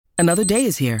Another day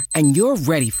is here, and you're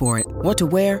ready for it. What to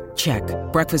wear? Check.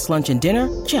 Breakfast, lunch, and dinner?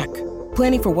 Check.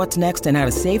 Planning for what's next and how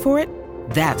to save for it?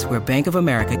 That's where Bank of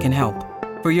America can help.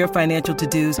 For your financial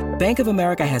to-dos, Bank of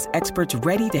America has experts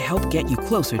ready to help get you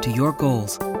closer to your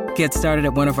goals. Get started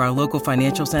at one of our local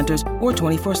financial centers or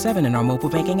 24/7 in our mobile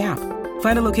banking app.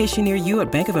 Find a location near you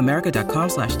at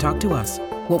bankofamerica.com/talktous.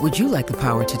 What would you like the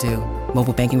power to do?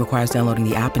 Mobile banking requires downloading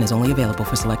the app and is only available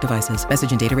for select devices.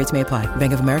 Message and data rates may apply.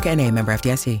 Bank of America N.A., member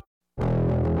FDIC.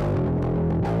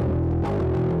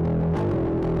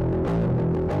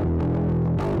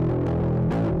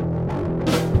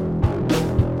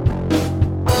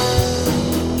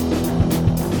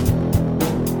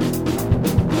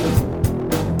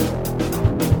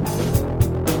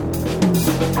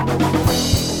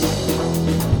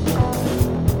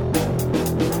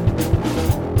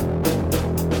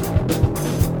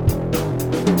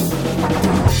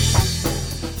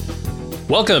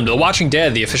 Welcome to The Watching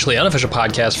Dead, the officially unofficial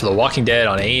podcast for The Walking Dead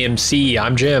on AMC.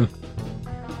 I'm Jim.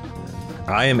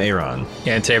 I am Aaron.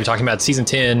 And today we're talking about Season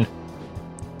 10,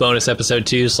 bonus episode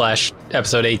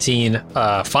 2/episode 18,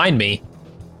 Find Me.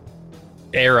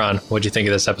 Aaron, what'd you think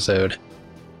of this episode?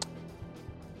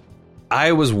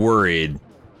 I was worried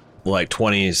like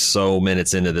 20 so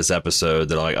minutes into this episode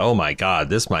that I'm like, oh my God,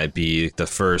 this might be the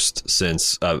first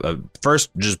since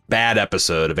first just bad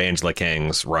episode of Angela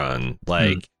Kang's run.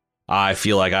 Like, I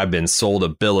feel like I've been sold a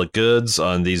bill of goods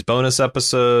on these bonus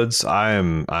episodes.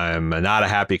 I'm not a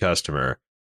happy customer.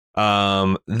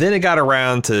 Then it got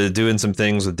around to doing some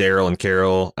things with Daryl and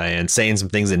Carol and saying some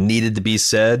things that needed to be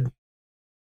said.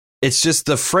 It's just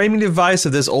the framing device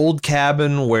of this old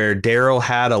cabin where Daryl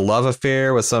had a love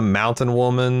affair with some mountain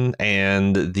woman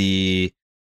and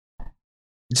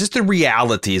just the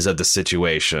realities of the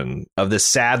situation, of this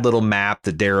sad little map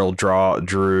that Daryl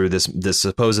drew, this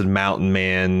supposed mountain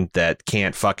man that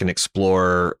can't fucking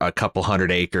explore a couple hundred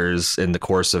acres in the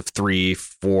course of 3,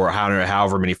 4,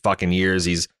 however many fucking years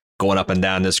he's going up and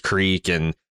down this creek,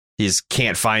 and he's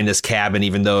can't find this cabin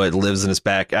even though it lives in his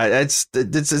back. It's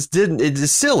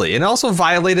silly, and also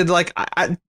violated. Like,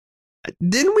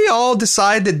 didn't we all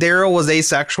decide that Daryl was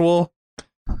asexual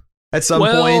at some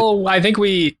point? Well, I think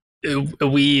we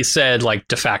said like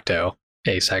de facto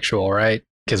asexual, right?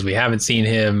 Because we haven't seen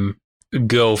him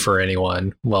go for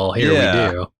anyone. Well, here we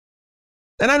do.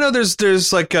 And I know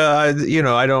there's like I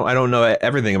don't know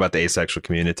everything about the asexual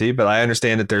community, but I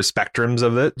understand that there's spectrums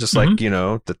of it, just like,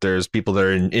 that there's people that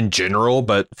are in general,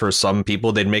 but for some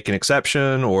people they'd make an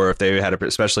exception, or if they had a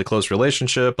especially close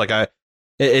relationship. Like I'm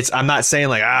not saying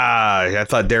like, I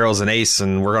thought Daryl's an ace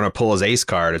and we're going to pull his ace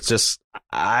card. It's just,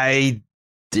 I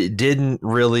didn't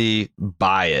really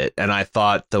buy it, and I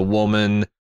thought the woman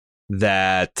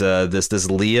that this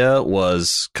Leah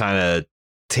was kind of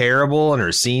terrible, and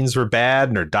her scenes were bad,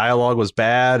 and her dialogue was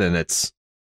bad, and it's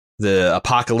the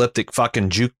apocalyptic fucking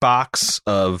jukebox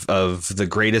of the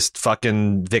greatest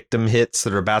fucking victim hits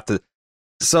that are about to.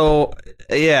 So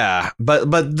yeah,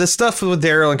 but the stuff with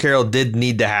Daryl and Carol did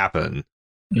need to happen.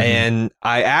 And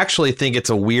I actually think it's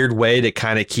a weird way to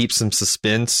kind of keep some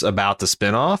suspense about the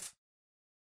spinoff.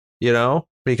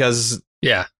 Because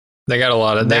they got a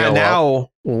lot of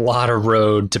lot of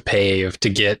road to pave to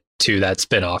get to that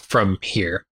spinoff from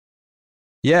here.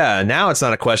 Yeah, now it's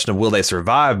not a question of will they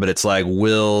survive, but it's like,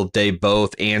 will they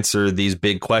both answer these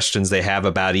big questions they have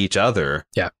about each other?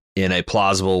 Yeah, in a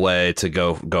plausible way to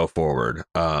go forward.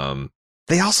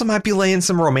 They also might be laying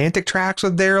some romantic tracks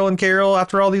with Daryl and Carol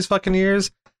after all these fucking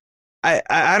years.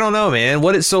 I don't know,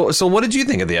 man. So what did you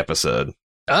think of the episode?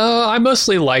 I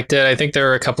mostly liked it. I think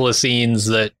there are a couple of scenes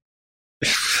that,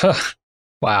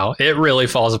 wow, it really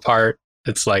falls apart.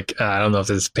 It's like, I don't know if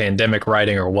it's pandemic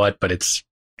writing or what, but it's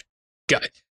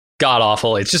god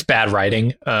awful. It's just bad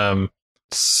writing.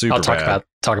 Super I'll bad.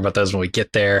 talk about those when we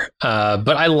get there.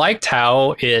 But I liked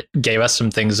how it gave us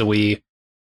some things that we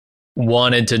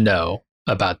wanted to know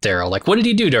about Daryl. Like, what did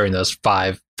he do during those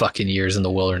 5 fucking years in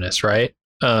the wilderness, right?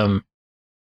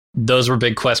 Those were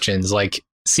big questions, like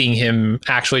seeing him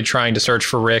actually trying to search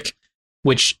for Rick,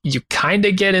 which you kind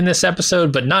of get in this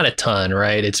episode, but not a ton,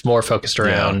 right? It's more focused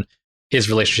around his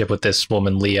relationship with this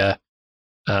woman, Leah,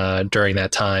 during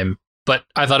that time. But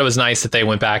I thought it was nice that they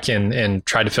went back and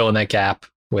tried to fill in that gap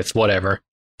with whatever.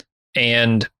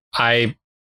 And I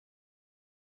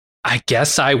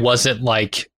guess I wasn't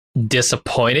like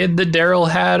disappointed that Daryl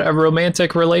had a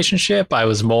romantic relationship. I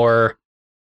was more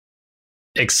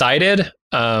excited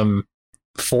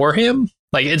for him.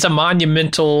 Like, it's a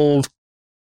monumental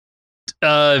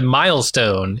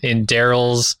milestone in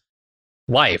Daryl's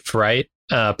life, right?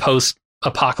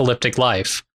 Post-apocalyptic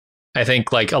life. I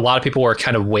think like a lot of people were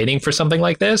kind of waiting for something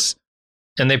like this.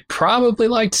 and they probably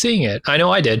liked seeing it. I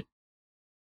know I did.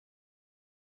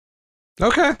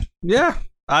 Okay, yeah.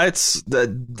 I'm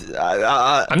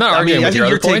not arguing with your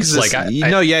other points.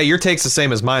 Your take's the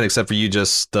same as mine, except for you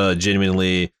just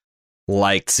genuinely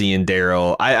liked seeing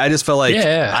Daryl. I just felt like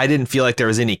I didn't feel like there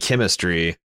was any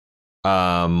chemistry,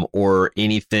 or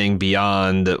anything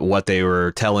beyond what they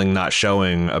were telling, not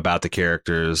showing about the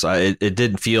characters. It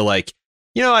didn't feel like,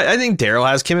 I think Daryl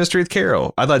has chemistry with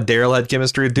Carol. I thought Daryl had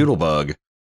chemistry with Doodlebug.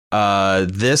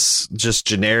 This just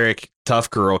generic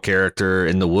tough girl character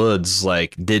in the woods,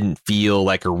 like, didn't feel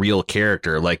like a real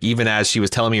character. Like, even as she was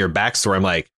telling me her backstory, I'm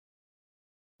like,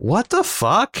 what the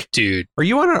fuck, dude? Are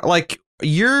you on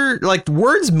you're like,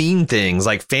 words mean things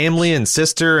like family and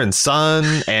sister and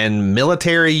son and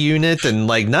military unit and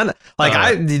like none.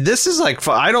 Like this is like,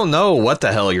 I don't know what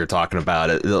the hell you're talking about.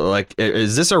 It like,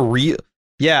 is this a real?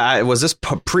 Yeah, was this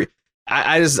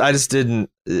I just didn't.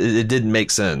 It didn't make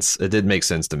sense. It didn't make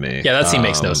sense to me. Yeah, that scene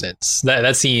makes no sense.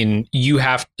 That scene, you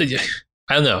have to.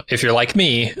 I don't know if you're like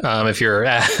me. If you're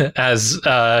as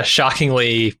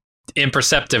shockingly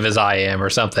imperceptive as I am, or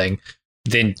something,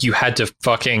 then you had to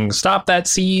fucking stop that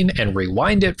scene and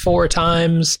rewind it 4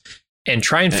 times and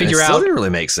try and figure out. Didn't really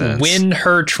make sense when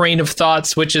her train of thought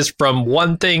switches from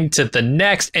one thing to the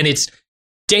next, and it's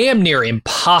damn near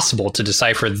impossible to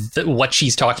decipher what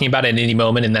she's talking about at any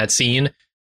moment in that scene,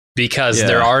 because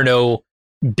there are no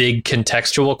big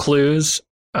contextual clues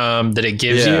that it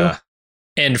gives you.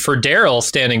 And for Daryl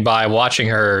standing by watching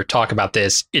her talk about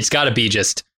this, it's got to be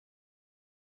just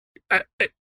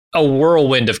a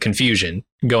whirlwind of confusion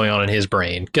going on in his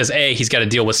brain, because A, he's got to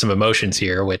deal with some emotions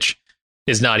here, which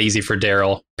is not easy for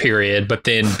Daryl, period. But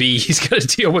then B, he's got to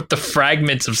deal with the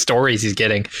fragments of stories he's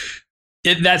getting.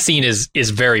 That scene is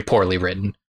very poorly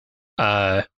written.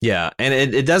 And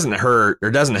it doesn't hurt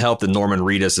or doesn't help that Norman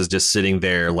Reedus is just sitting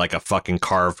there like a fucking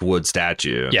carved wood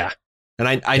statue. Yeah. And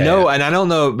I know, and I don't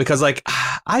know, because like,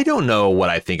 I don't know what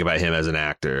I think about him as an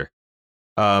actor.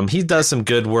 He does some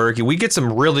good work. We get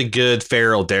some really good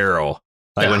feral Daryl,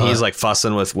 like when he's like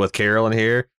fussing with Carol in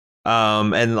here.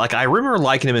 And like, I remember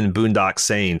liking him in Boondock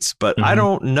Saints, but I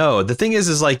don't know. The thing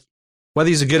is like, whether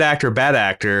he's a good actor or bad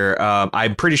actor,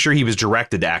 I'm pretty sure he was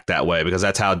directed to act that way, because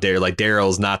that's how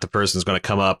Daryl's not the person who's going to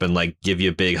come up and like give you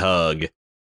a big hug.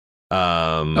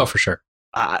 For sure.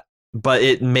 But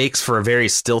it makes for a very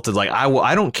stilted, like,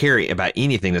 I don't care about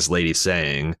anything this lady's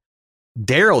saying.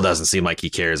 Daryl doesn't seem like he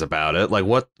cares about it. Like,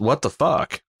 what the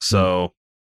fuck? So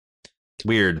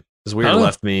weird. It's weird.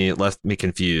 Left me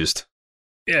confused.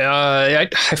 Yeah,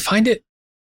 I find it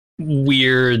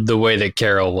weird the way that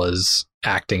Carol was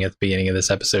acting at the beginning of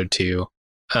this episode too.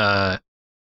 I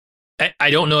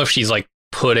don't know if she's like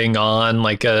putting on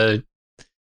like a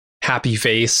happy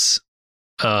face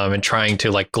and trying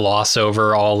to like gloss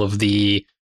over all of the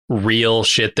real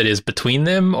shit that is between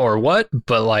them or what,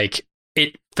 but like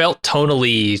it felt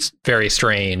tonally very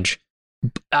strange.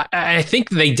 I think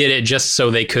they did it just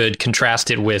so they could contrast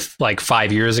it with like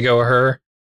 5 years ago her.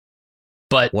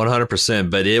 But 100%,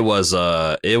 but it was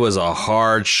a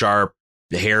hard, sharp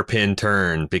hairpin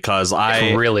turn, because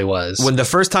it really was. When the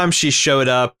first time she showed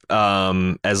up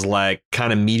as like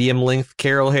kind of medium length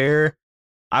Carol hair,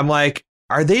 I'm like,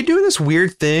 are they doing this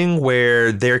weird thing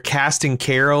where they're casting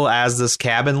Carol as this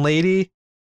cabin lady?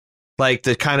 Like,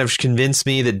 to kind of convince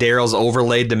me that Daryl's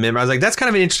overlaid the memory. I was like, that's kind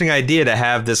of an interesting idea to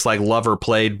have this like lover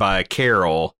played by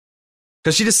Carol,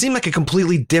 because she just seemed like a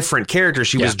completely different character.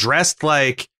 She was dressed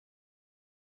like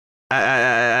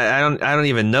I don't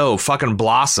even know, fucking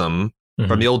Blossom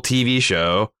from the old TV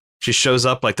show. She shows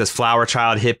up like this flower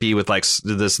child hippie with like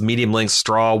this medium length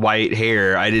straw white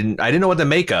hair. I didn't know what to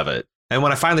make of it. And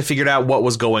when I finally figured out what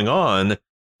was going on,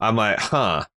 I'm like,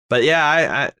 huh. But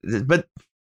yeah, but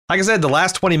like I said, the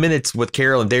last 20 minutes with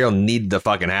Carol and Daryl needed to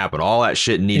fucking happen. All that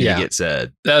shit needed to get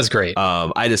said. That was great.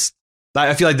 I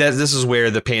feel like this is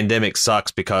where the pandemic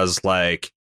sucks, because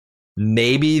like,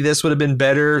 maybe this would have been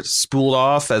better spooled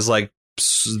off as like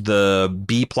the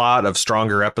B plot of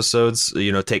stronger episodes.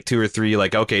 Take 2 or 3.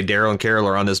 Like, okay, Daryl and Carol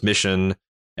are on this mission,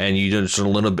 and you do just a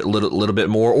little bit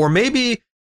more. Or maybe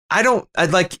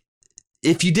I'd like,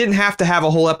 if you didn't have to have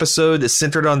a whole episode that's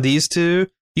centered on these two,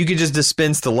 you could just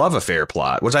dispense the love affair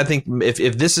plot. Which I think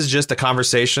if this is just a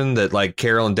conversation that like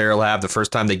Carol and Daryl have the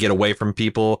first time they get away from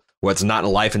people, where it's not a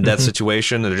life and death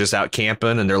situation, and they're just out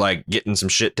camping and they're like getting some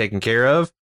shit taken care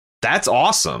of. That's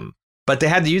awesome. But they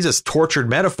had to use this tortured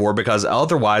metaphor, because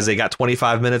otherwise they got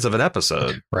 25 minutes of an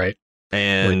episode. Right.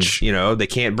 And, they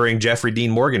can't bring Jeffrey Dean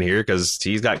Morgan here because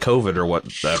he's got COVID or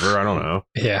whatever. I don't know.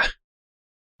 Yeah.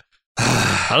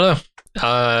 I don't know.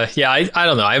 I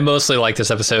don't know. I mostly like this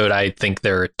episode. I think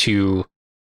there are 2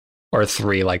 or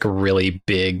 3 like really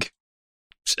big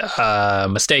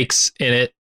mistakes in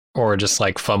it, or just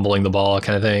like fumbling the ball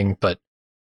kind of thing. But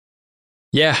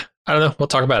yeah, I don't know. We'll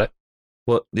talk about it.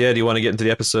 Well, yeah. Do you want to get into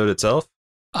the episode itself?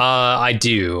 I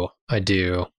do.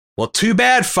 Well, too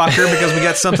bad, fucker, because we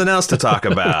got something else to talk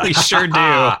about. We sure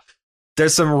do.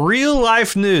 There's some real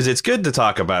life news. It's good to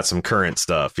talk about some current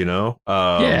stuff, you know?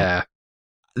 Yeah.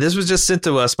 This was just sent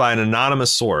to us by an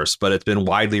anonymous source, but it's been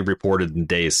widely reported in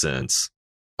days since.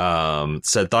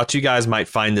 Said, thought you guys might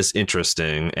find this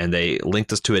interesting, and they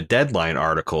linked us to a Deadline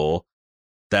article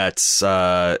that's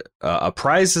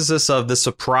apprises us of the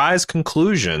surprise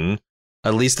conclusion,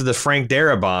 at least of the Frank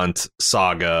Darabont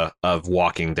saga of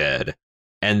Walking Dead,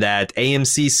 and that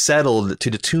AMC settled to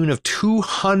the tune of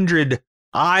 $200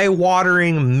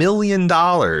 eye-watering million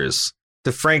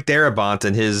to Frank Darabont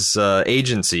and his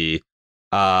agency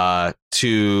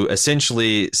to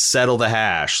essentially settle the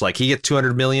hash. Like, he gets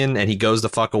 200 million and he goes the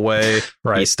fuck away.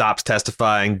 Right. He stops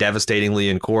testifying devastatingly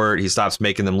in court. He stops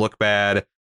making them look bad.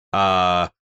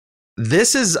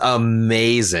 This is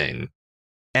amazing.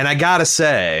 And I gotta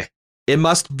say, it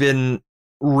must have been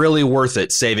really worth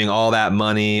it saving all that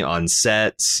money on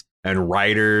sets and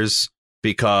writers,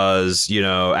 because, you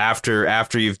know,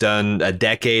 after you've done a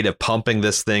decade of pumping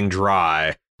this thing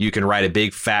dry, you can write a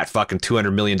big fat fucking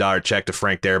 $200 million check to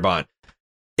Frank Darabont.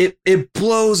 It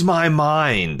blows my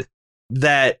mind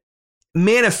that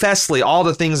manifestly all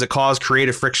the things that caused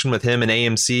creative friction with him and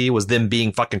AMC was them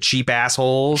being fucking cheap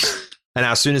assholes. And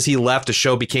as soon as he left, the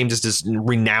show became just this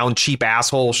renowned cheap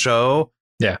asshole show.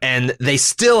 Yeah. And they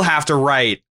still have to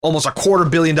write almost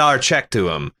 $250 million check to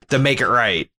him to make it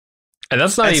right. And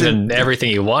that's not even everything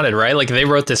he wanted, right? Like, they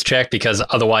wrote this check because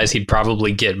otherwise he'd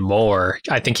probably get more.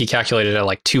 I think he calculated at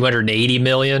like 280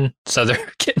 million. So they're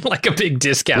getting like a big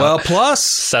discount. Well, plus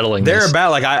settling they're this.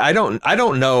 about like, I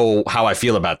don't know how I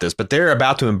feel about this, but they're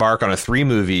about to embark on a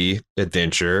 3-movie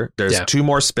adventure. There's 2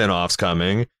 more spinoffs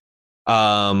coming.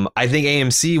 I think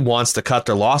AMC wants to cut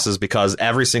their losses because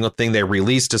every single thing they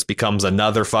release just becomes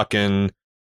another fucking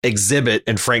exhibit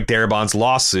in Frank Darabont's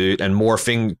lawsuit and more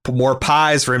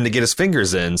pies for him to get his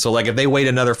fingers in. So like, if they wait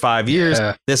another 5 years,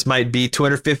 this might be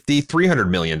 $250-300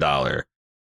 million.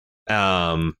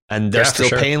 And they're still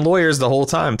paying lawyers the whole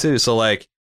time too. So like,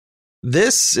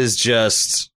 this is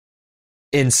just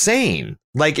insane.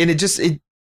 Like, and it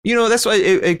you know, that's why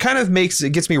it kind of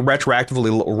gets me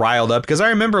retroactively riled up, because I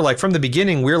remember, like, from the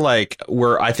beginning, we're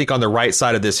I think on the right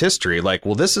side of this history. Like,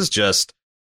 well, this is just,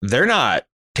 they're not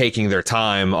taking their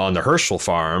time on the Herschel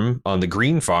farm, on the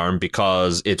Green farm,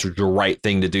 because it's the right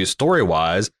thing to do story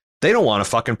wise. They don't want to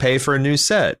fucking pay for a new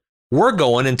set. We're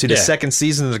going into the second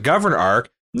season of the Governor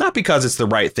arc, not because it's the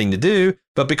right thing to do,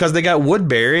 but because they got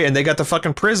Woodbury and they got the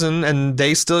fucking prison, and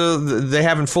they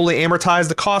haven't fully amortized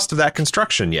the cost of that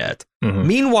construction yet. Mm-hmm.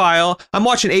 Meanwhile, I'm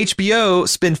watching HBO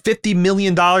spend $50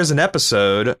 million an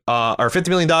episode, or $50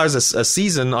 million a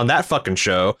season on that fucking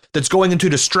show that's going into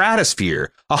the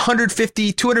stratosphere.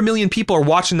 200 million people are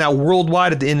watching that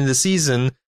worldwide at the end of the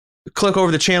season. Click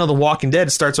over the channel, The Walking Dead,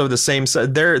 it starts over the same.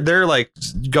 They're like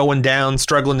going down,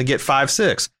 struggling to get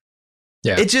 5-6.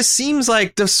 Yeah. It just seems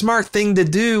like the smart thing to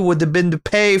do would have been to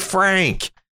pay Frank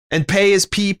and pay his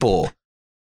people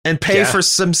and pay for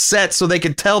some sets so they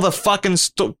could tell the fucking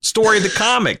story of the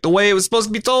comic the way it was supposed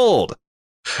to be told.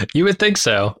 You would think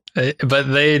so,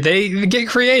 but they get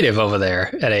creative over there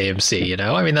at AMC, you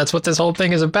know? I mean, that's what this whole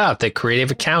thing is about, the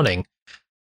creative accounting.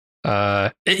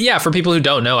 For people who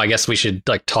don't know, I guess we should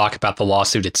like talk about the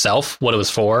lawsuit itself, what it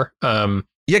was for.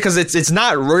 Yeah, because it's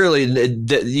not really,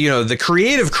 you know, the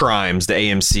creative crimes the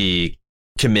AMC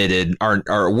committed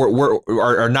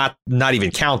are not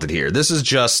even counted here. This is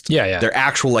just their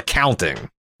actual accounting.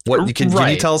 What can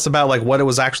you tell us about like what it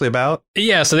was actually about?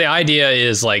 Yeah, so the idea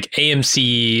is like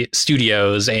AMC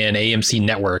Studios and AMC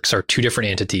Networks are 2 different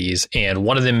entities, and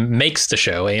one of them makes the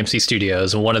show, AMC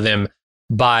Studios, and one of them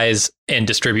buys and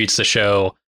distributes the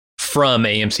show from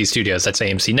AMC Studios. That's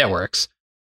AMC Networks.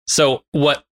 So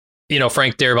what, you know,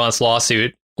 Frank Darabont's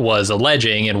lawsuit was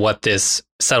alleging, and what this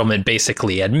settlement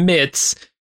basically admits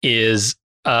is,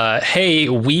 hey,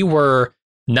 we were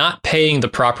not paying the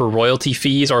proper royalty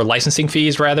fees, or licensing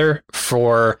fees rather,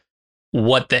 for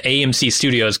what the AMC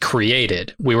Studios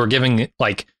created. We were giving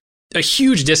like a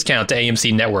huge discount to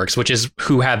AMC Networks, which is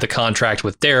who had the contract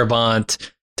with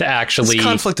Darabont to actually... It's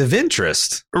conflict of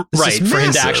interest. Right, for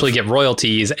him to actually get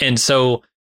royalties. And so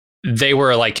they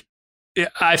were like,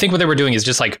 I think what they were doing is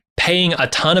just like paying a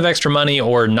ton of extra money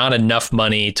or not enough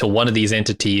money to one of these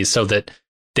entities so that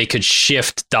they could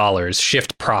shift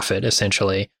profit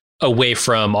essentially away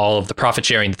from all of the profit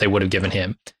sharing that they would have given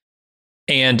him.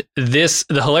 And the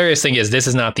hilarious thing is, this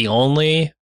is not the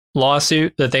only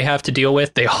lawsuit that they have to deal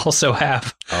with. They also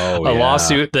have a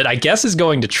lawsuit that I guess is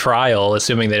going to trial,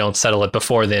 assuming they don't settle it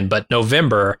before then. But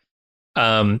November,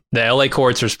 the LA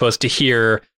courts are supposed to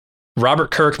hear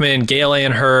Robert Kirkman, Gail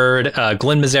Ann Hurd,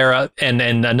 Glenn Mazzara, and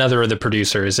another of the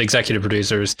producers, executive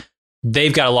producers.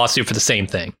 They've got a lawsuit for the same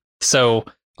thing. So,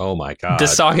 oh my God, the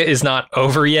saga is not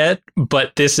over yet,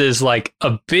 but this is like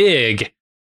a big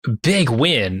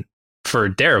win for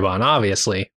Darabont,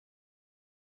 obviously.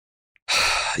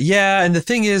 Yeah, and the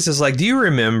thing is like, do you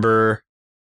remember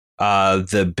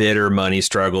the bitter money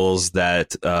struggles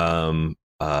that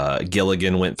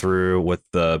Gilligan went through with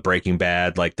the Breaking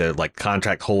Bad, like the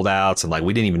contract holdouts, and like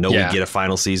we didn't even know we'd get a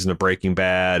final season of Breaking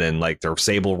Bad, and like the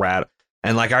Sable Rat,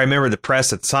 and like I remember the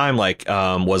press at the time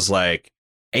was like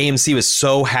AMC was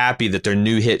so happy that their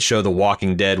new hit show The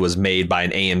Walking Dead was made by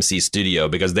an AMC studio,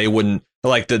 because they wouldn't,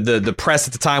 like the press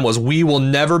at the time was, we will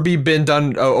never be bent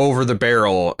over the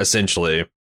barrel essentially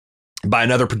by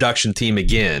another production team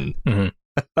again. Mm-hmm.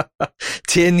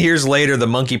 10 years later, the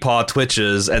monkey paw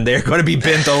twitches and they're going to be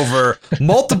bent over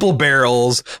multiple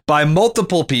barrels by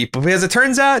multiple people, because it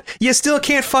turns out you still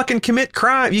can't fucking commit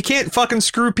crime. You can't fucking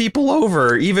screw people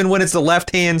over, even when it's the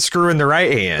left hand screwing the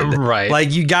right hand. Right.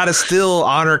 Like, you got to still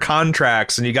honor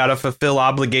contracts, and you got to fulfill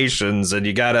obligations, and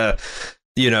you got to,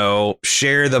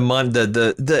 share the money.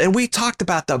 And we talked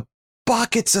about the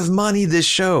buckets of money this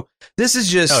show. This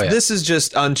is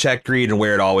just unchecked greed and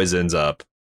where it always ends up.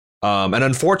 And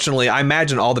unfortunately, I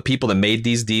imagine all the people that made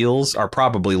these deals are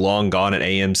probably long gone at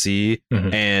AMC,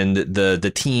 mm-hmm. and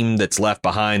the team that's left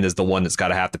behind is the one that's got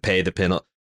to have to pay the penalty.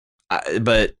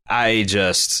 But I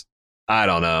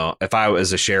don't know. If I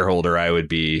was a shareholder, I would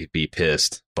be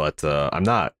pissed, but I'm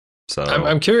not. So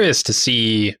I'm curious to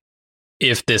see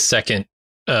if this second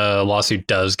lawsuit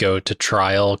does go to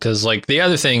trial, because like the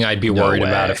other thing I'd be worried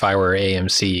about if I were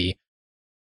AMC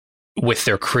with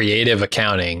their creative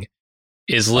accounting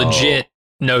is legit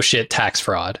no shit tax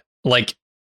fraud. Like,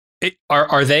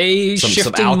 are they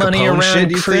shifting money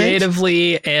around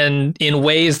creatively and in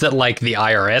ways that like the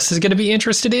IRS is going to be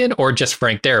interested in, or just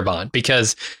Frank Darabont?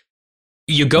 Because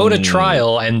you go to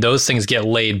trial and those things get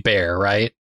laid bare,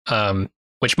 right?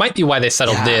 Which might be why they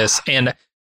settled this, and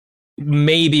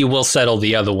maybe we'll settle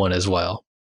the other one as well.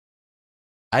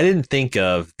 I didn't think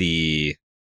of the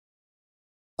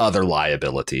other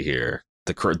liability here.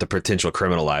 The potential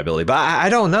criminal liability, but I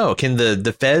don't know. Can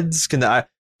the feds, because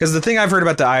the thing I've heard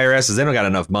about the IRS is they don't got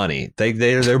enough money.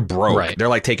 They're broke. Right. They're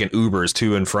like taking Ubers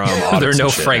to and from. They're no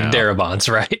Frank Darabonts,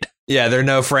 right? Yeah, they're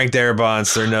no Frank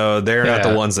Darabonts. They're not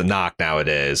the ones that knock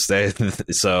nowadays.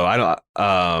 So I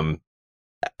don't.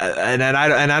 And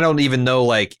I don't even know,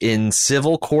 like, in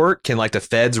civil court, can like the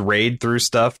feds raid through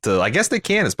stuff to? I guess they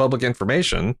can. It's public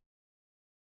information.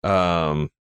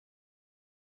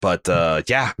 But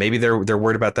yeah, maybe they're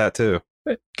worried about that too.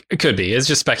 It could be. It's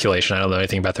just speculation. I don't know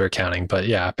anything about their accounting, but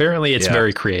yeah, apparently it's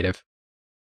very creative.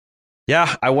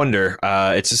 Yeah, I wonder.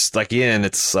 It's just like, again,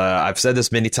 it's I've said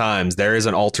this many times. There is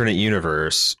an alternate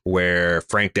universe where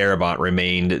Frank Darabont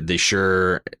remained the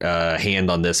sure hand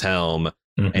on this helm,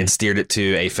 mm-hmm. and steered it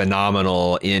to a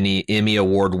phenomenal Emmy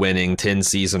award winning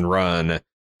 10-season run.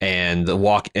 And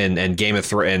Game of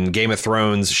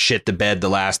Thrones shit the bed the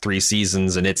last 3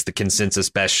 seasons, and it's the consensus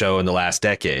best show in the last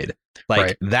decade.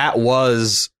 Like, that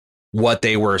was what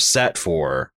they were set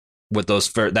for with those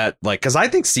because I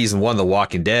think season 1 of The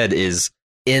Walking Dead is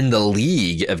in the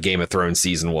league of Game of Thrones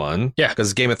season 1. Yeah,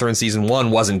 because Game of Thrones season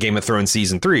 1 wasn't Game of Thrones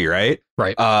season 3, right?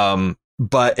 Right.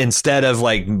 But instead of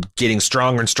like getting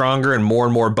stronger and stronger and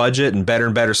more budget and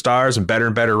better stars and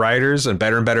better writers and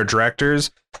better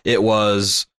directors, it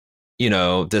was,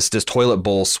 this toilet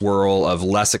bowl swirl of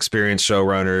less experienced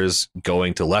showrunners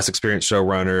going to less experienced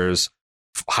showrunners,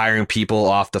 hiring people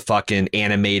off the fucking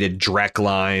animated Drek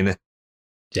line.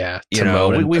 Yeah, this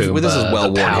is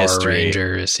well-worn history.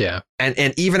 Rangers, yeah.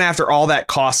 And even after all that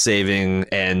cost saving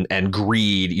and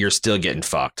greed, you're still getting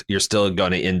fucked. You're still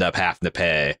going to end up having to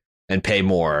pay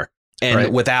more.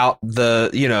 And without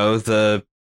the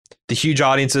huge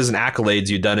audiences and accolades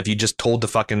you've done if you just told the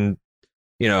fucking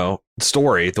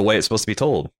story the way it's supposed to be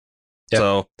told. Yep.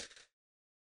 So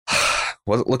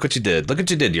look what you did. Look what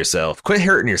you did to yourself. Quit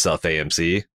hurting yourself,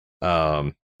 AMC.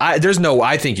 There's no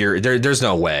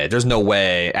way. There's no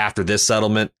way after this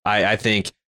settlement. I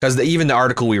think, because even the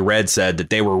article we read said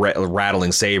that they were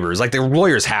rattling sabers. Like, the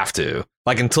lawyers have to.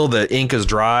 Like, until the ink is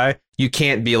dry, you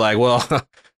can't be like, well,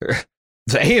 the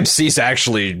AMC's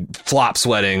actually flop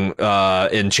sweating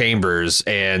in chambers,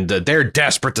 and they're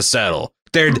desperate to settle.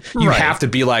 You have to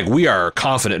be like, we are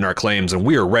confident in our claims and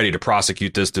we are ready to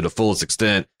prosecute this to the fullest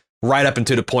extent, right up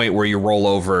into the point where you roll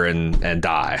over and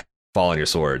die, fall on your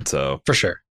sword. So for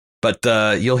sure.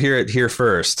 But you'll hear it here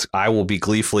first. I will be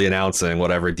gleefully announcing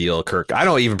whatever deal Kirk. I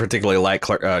don't even particularly like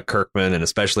Kirkman and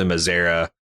especially Mazzara.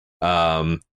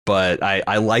 But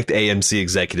I liked AMC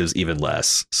executives even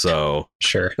less. So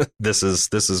sure, this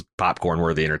is popcorn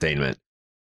worthy entertainment.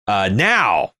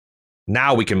 Now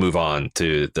we can move on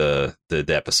to the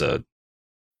episode.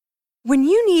 When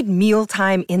you need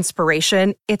mealtime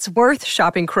inspiration, it's worth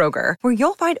shopping Kroger, where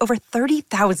you'll find over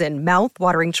 30,000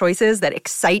 mouth-watering choices that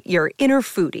excite your inner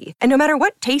foodie. And no matter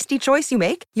what tasty choice you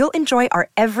make, you'll enjoy our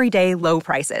everyday low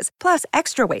prices, plus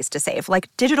extra ways to save,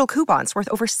 like digital coupons worth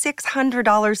over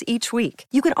 $600 each week.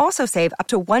 You can also save up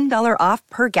to $1 off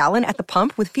per gallon at the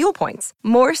pump with fuel points.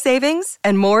 More savings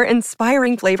and more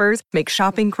inspiring flavors make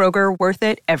shopping Kroger worth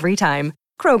it every time.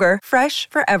 Kroger, fresh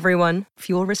for everyone.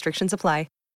 Fuel restrictions apply.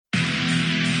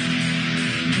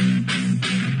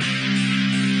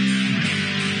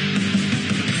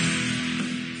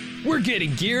 We're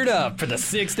getting geared up for the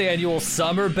 6th annual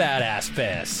Summer Badass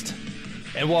Fest.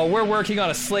 And while we're working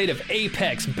on a slate of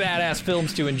apex badass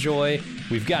films to enjoy,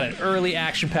 we've got an early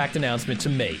action-packed announcement to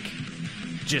make.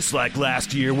 Just like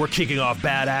last year, we're kicking off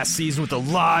Badass Season with a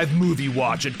live movie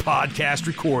watch and podcast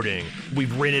recording.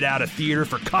 We've rented out a theater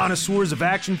for connoisseurs of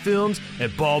action films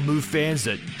and Bald Move fans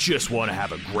that just want to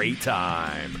have a great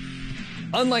time.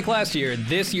 Unlike last year,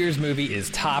 this year's movie is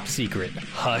top secret.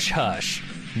 Hush hush.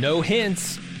 No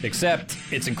hints. Except,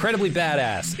 it's incredibly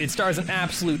badass. It stars an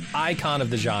absolute icon of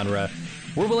the genre.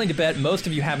 We're willing to bet most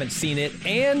of you haven't seen it,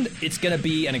 and it's going to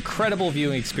be an incredible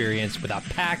viewing experience with a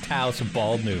packed house of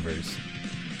bald movers.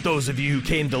 Those of you who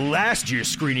came to last year's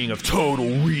screening of Total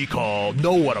Recall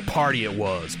know what a party it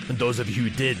was. And those of you who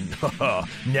didn't,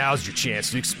 now's your chance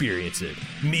to experience it.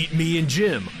 Meet me and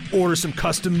Jim, order some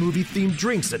custom movie-themed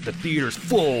drinks at the theater's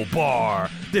full bar,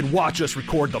 then watch us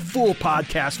record the full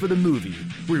podcast for the movie.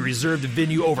 We reserved the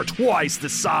venue over twice the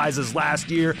size as last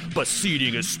year, but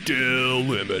seating is still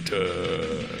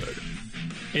limited.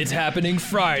 It's happening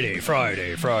Friday,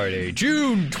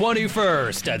 June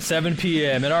 21st at 7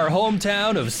 p.m. in our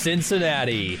hometown of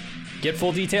Cincinnati. Get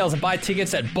full details and buy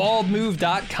tickets at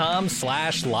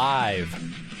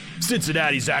baldmove.com/live.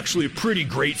 Cincinnati's actually a pretty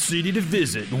great city to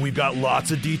visit, and we've got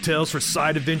lots of details for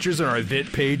side adventures on our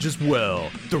event page as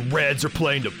well. The Reds are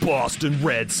playing the Boston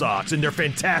Red Sox in their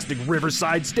fantastic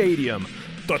Riverside Stadium.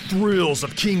 The thrills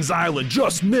of Kings Island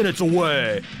just minutes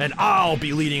away, and I'll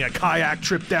be leading a kayak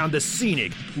trip down the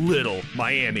scenic Little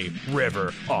Miami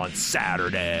River on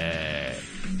Saturday.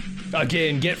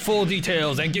 Again, get full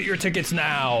details and get your tickets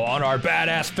now on our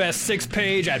Badass Fest 6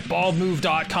 page at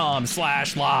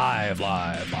baldmove.com/live.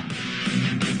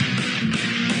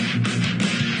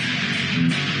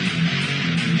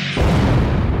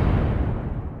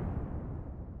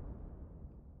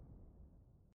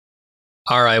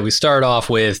 All right, we start off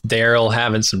with Daryl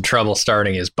having some trouble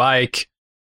starting his bike,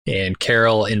 and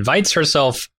Carol invites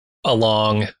herself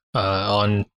along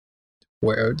on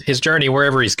his journey,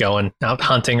 wherever he's going, out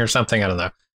hunting or something. I don't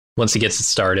know. Once he gets it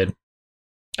started,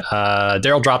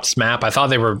 Daryl dropped his map. I thought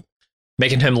they were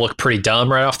making him look pretty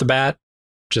dumb right off the bat,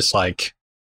 just like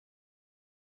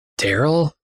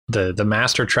Daryl, the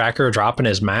master tracker, dropping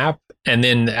his map. And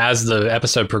then as the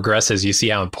episode progresses, you see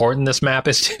how important this map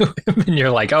is to him. And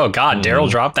you're like, oh, God, Daryl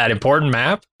dropped that important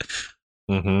map.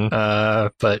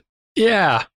 But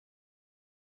yeah,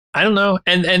 I don't know.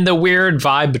 And the weird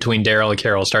vibe between Daryl and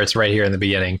Carol starts right here in the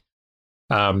beginning.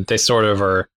 They sort of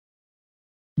are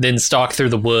then stalk through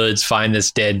the woods, find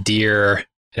this dead deer,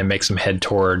 and it makes them head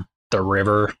toward the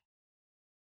river.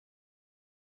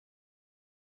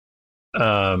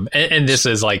 And this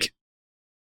is like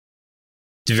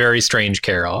very strange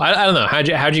Carol. I don't know.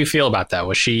 How'd you feel about that?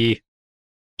 Was she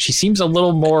seems a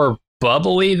little more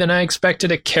bubbly than I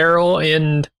expected a Carol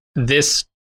in this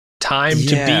time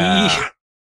to be.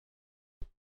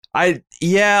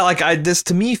 This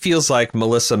to me feels like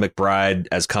Melissa McBride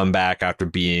has come back after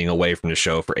being away from the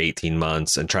show for 18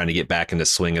 months and trying to get back into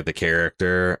swing of the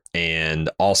character. And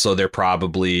also they're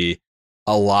probably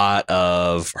a lot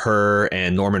of her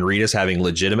and Norman Reedus having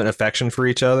legitimate affection for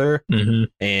each other. Mm-hmm.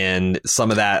 And some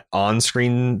of that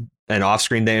on-screen and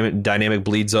off-screen dynamic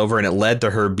bleeds over, and it led to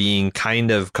her being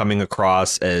kind of coming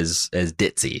across as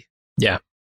ditzy. Yeah.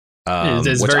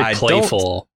 It's very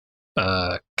playful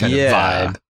kind of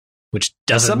vibe, which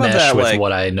doesn't mesh with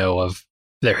what I know of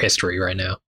their history right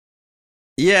now.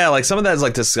 Yeah, like some of that is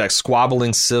like this like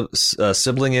squabbling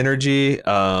sibling energy.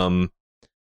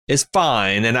 Is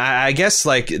fine, and I guess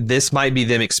like this might be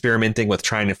them experimenting with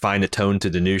trying to find a tone to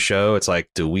the new show. It's like,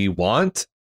 what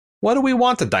do we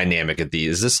want the dynamic of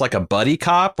these? Is this like a buddy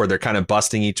cop where they're kind of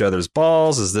busting each other's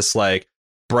balls? Is this like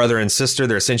brother and sister?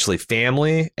 They're essentially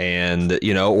family, and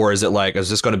or is it like, is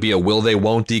this going to be a will they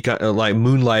won't they like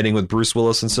moonlighting with Bruce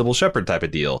Willis and Sybil Shepherd type of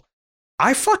deal?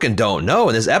 I fucking don't know.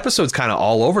 And this episode's kind of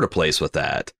all over the place with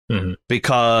that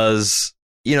because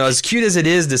as cute as it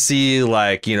is to see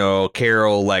like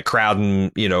Carol like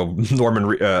crowding Norman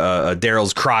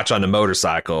Daryl's crotch on the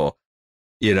motorcycle,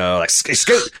 like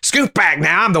scoot back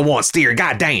now. I'm the one steer.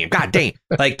 God damn.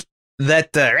 Like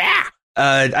that.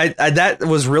 That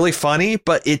was really funny,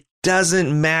 but it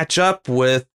doesn't match up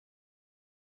with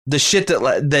the shit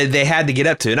that they had to get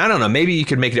up to. And I don't know, maybe you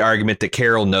could make the argument that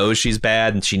Carol knows she's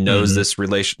bad and she knows this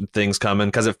relation thing's coming,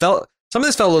 because some of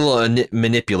this felt a little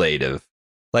manipulative.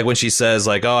 Like when she says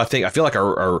like, oh, I feel like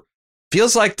our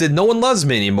feels like that no one loves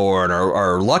me anymore and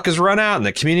our luck has run out and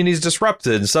the community's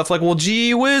disrupted and stuff. Like, well,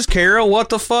 gee whiz, Carol, what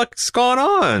the fuck's going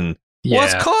on? Yeah.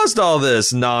 What's caused all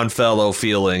this non-fellow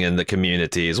feeling in the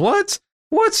communities? What's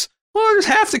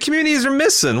half the communities are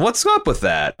missing? What's up with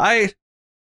that?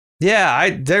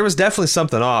 There was definitely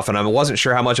something off, and I wasn't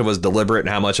sure how much of it was deliberate and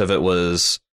how much of it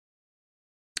was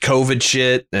COVID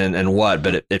shit and what,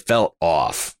 but it felt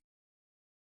off.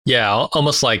 Yeah,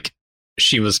 almost like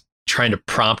she was trying to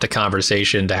prompt a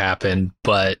conversation to happen,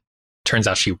 but turns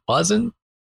out she wasn't.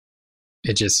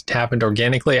 It just happened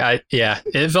organically.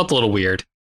 It felt a little weird.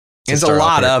 There's a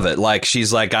lot of it. Like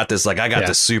she's like got this, like I got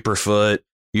the Superfoot.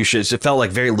 It felt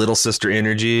like very little sister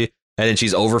energy. And then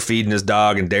she's overfeeding his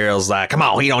dog, and Daryl's like, "Come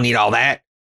on, he don't need all that."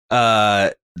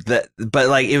 But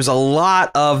like it was a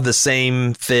lot of the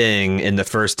same thing in the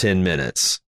first 10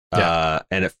 minutes.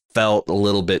 And it felt a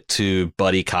little bit too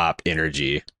buddy cop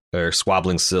energy or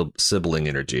squabbling sibling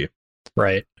energy.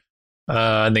 Right.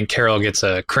 And then Carol gets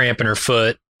a cramp in her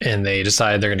foot, and they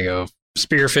decide they're going to go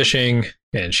spearfishing,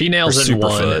 and she nails it in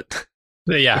one.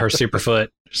 Yeah, her superfoot,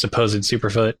 supposed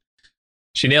superfoot.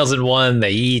 She nails it in one.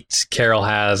 They eat. Carol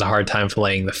has a hard time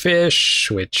filleting the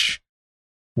fish, which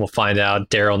we'll find out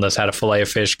Daryl knows how to fillet a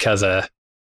fish because of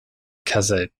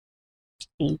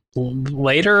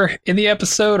later in the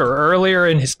episode or earlier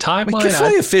in his timeline. We can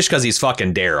fillet a fish because he's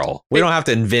fucking Daryl. We don't have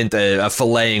to invent a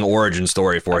filleting origin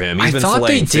story for him. He's been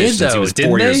filleting fish since he was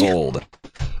 4 years old.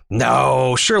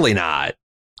 No, surely not.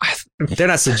 They're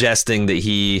not suggesting that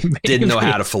he didn't know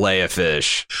how to fillet a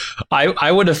fish.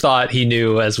 I would have thought he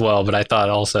knew as well, but I thought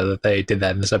also that they did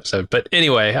that in this episode. But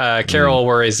anyway, Carol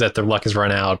worries that their luck has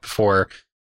run out before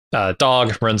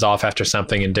dog runs off after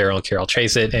something, and Daryl and Carol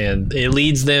chase it, and it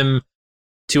leads them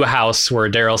to a house where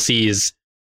Daryl sees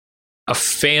a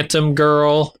phantom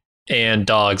girl and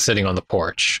dog sitting on the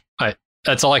porch.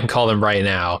 That's all I can call them right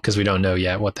now because we don't know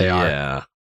yet what they are.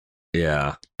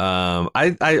 Yeah.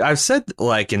 I've said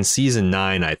like in season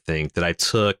 9, I think that I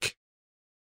took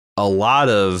a lot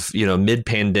of,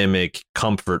 mid-pandemic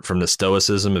comfort from the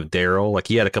stoicism of Daryl. Like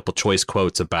he had a couple choice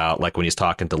quotes about like when he's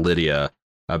talking to Lydia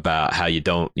about how you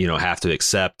don't, have to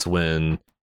accept when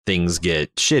things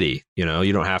get shitty. You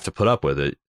don't have to put up with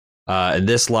it. And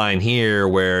this line here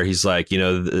where he's like,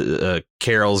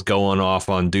 Carol's going off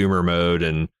on doomer mode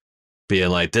and being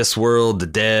like, this world, the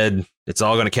dead, it's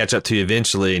all going to catch up to you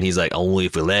eventually. And he's like, only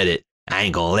if we let it. I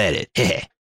ain't going to let it.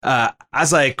 I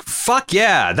was like, fuck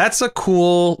yeah, that's a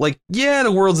cool, like, yeah,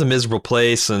 the world's a miserable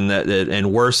place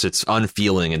and worse, it's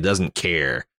unfeeling and doesn't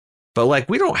care. But like,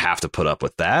 we don't have to put up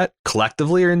with that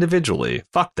collectively or individually.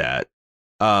 Fuck that.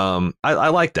 I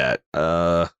like that.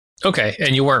 Okay.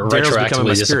 And you weren't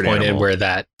retroactively disappointed where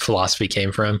that philosophy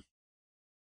came from?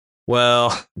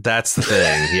 Well, that's the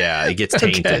thing. Yeah, it gets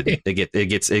tainted. Okay.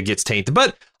 It gets tainted.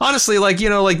 But honestly, like,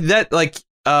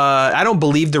 I don't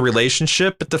believe the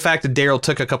relationship, but the fact that Daryl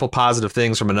took a couple positive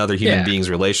things from another human being's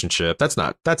relationship, that's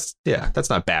not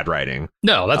bad writing.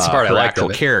 No, that's the part I liked. Her actual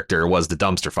character was the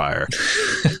dumpster fire.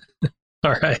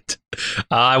 All right.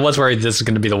 I was worried this is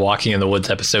going to be the Walking in the Woods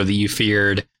episode that you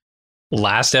feared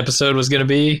last episode was going to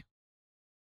be.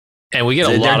 And we get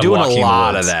They're doing a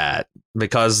lot of that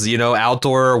because,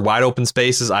 outdoor wide open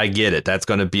spaces. I get it. That's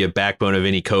going to be a backbone of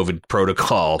any COVID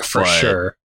protocol for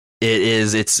sure.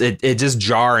 It's just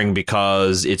jarring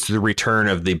because it's the return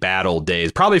of the battle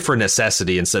days, probably for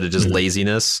necessity instead of just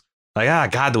laziness.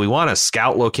 Like, God, do we want to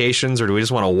scout locations or do we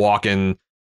just want to walk in,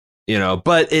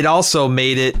 but it also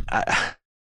made it.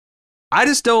 I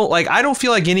just don't like, I don't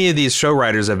feel like any of these show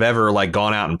writers have ever like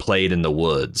gone out and played in the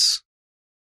woods.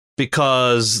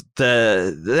 Because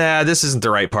this isn't the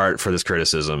right part for this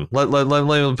criticism. Let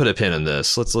me put a pin in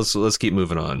this. Let's keep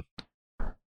moving on.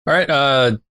 All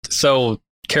right. So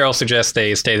Carol suggests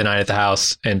they stay the night at the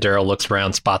house, and Daryl looks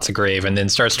around, spots a grave, and then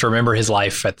starts to remember his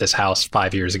life at this house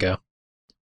 5 years ago.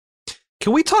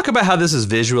 Can we talk about how this is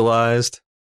visualized?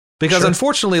 Because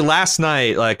unfortunately, last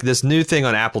night, like this new thing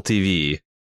on Apple TV,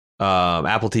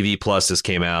 Apple TV Plus just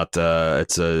came out.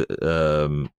 It's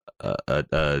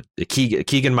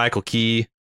Keegan Michael Key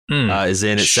is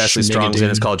in it. Cecily Strong's in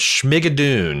it. It's called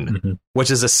Schmigadoon,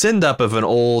 which is a send up of an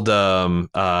old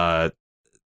God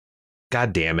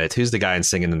damn it, who's the guy in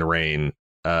Singing in the Rain?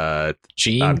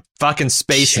 Gene fucking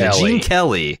Space Kelly. Gene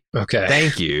Kelly. Okay,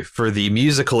 thank you for the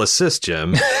musical assist,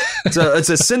 Jim. So it's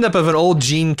a send up of an old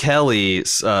Gene Kelly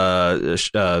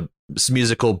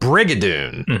musical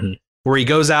Brigadoon, where he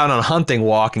goes out on a hunting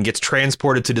walk and gets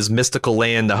transported to this mystical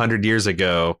land 100 years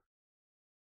ago.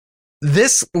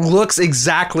 This looks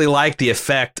exactly like the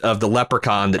effect of the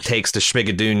leprechaun that takes the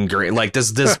Schmigadoon. Like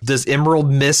this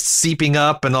emerald mist seeping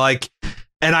up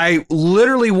and I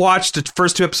literally watched the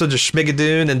first 2 episodes of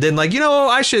Schmigadoon and then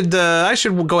I should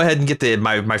go ahead and get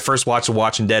my first watch of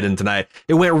Walking Dead in tonight.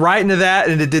 It went right into that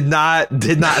and it did not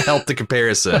help the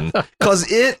comparison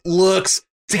because it looks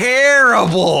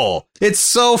terrible. It's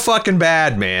so fucking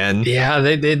bad, man. Yeah,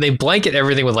 they blanket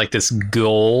everything with like this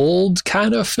gold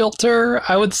kind of filter,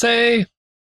 I would say.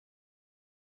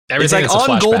 Everything it's like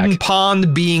on Golden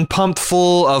Pond being pumped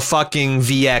full of fucking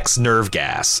VX nerve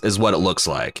gas is what it looks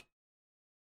like.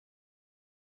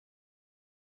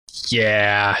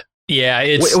 Yeah.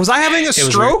 Was I having a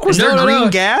stroke? Was there green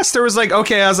gas? There was I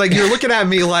was like, you're looking at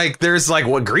me like there's like,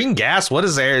 what, green gas? What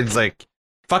is there? It's like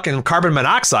fucking carbon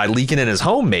monoxide leaking in his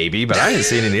home, maybe, but I didn't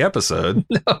see it in the episode.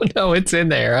 No, it's in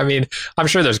there. I mean, I'm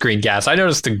sure there's green gas. I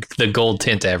noticed the gold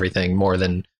tint to everything more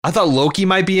than... I thought Loki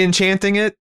might be enchanting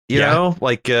it. You know,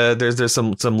 like there's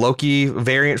some Loki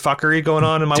variant fuckery going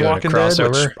on in my Walking Dead,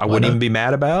 which I wouldn't even be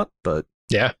mad about, but...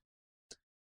 Yeah.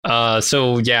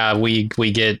 So, yeah, we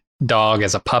get Dog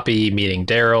as a puppy meeting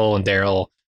Daryl, and Daryl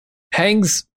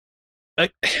hangs...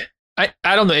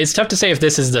 I don't know. It's tough to say if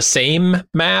this is the same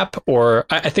map or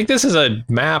I think this is a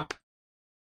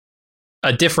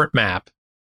different map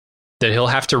that he'll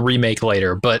have to remake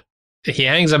later. But he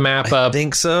hangs a map up. I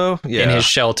think so. Yeah. In his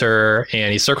shelter,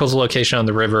 and he circles the location on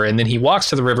the river, and then he walks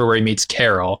to the river where he meets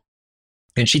Carol,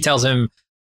 and she tells him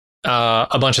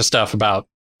a bunch of stuff about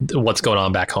what's going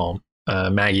on back home.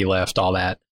 Maggie left, all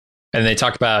that, and they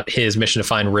talk about his mission to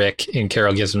find Rick, and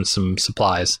Carol gives him some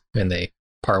supplies, and they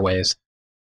part ways.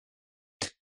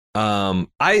 I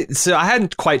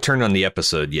hadn't quite turned on the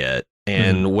episode yet,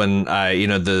 and when I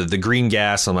the green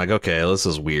gas, I'm like, okay, this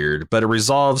is weird, but it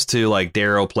resolves to like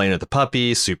Daryl playing with the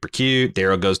puppy, super cute.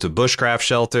 Daryl goes to a bushcraft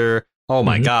shelter. Oh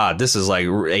my god, this is like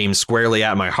aimed squarely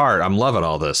at my heart. I'm loving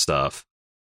all this stuff.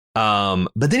 But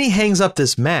then he hangs up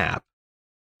this map,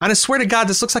 and I swear to God,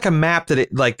 this looks like a map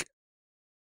that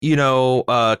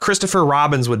Christopher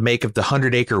Robbins would make of the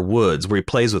 100 Acre Woods, where he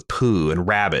plays with Pooh and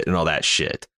Rabbit and all that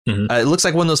shit. It looks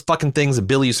like one of those fucking things that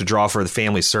Billy used to draw for the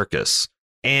family circus.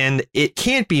 And it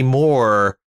can't be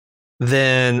more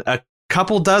than a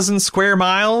couple dozen square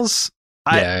miles.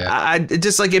 I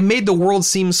just like, it made the world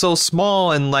seem so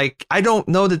small. And like, I don't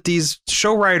know that these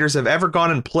show writers have ever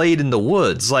gone and played in the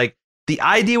woods. Like, the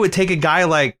idea would take a guy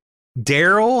like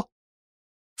Daryl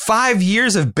 5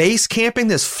 years of base camping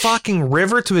this fucking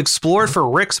river to explore it for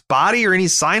Rick's body or any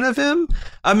sign of him.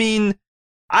 I mean,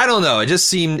 I don't know. It just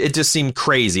seemed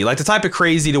crazy, like the type of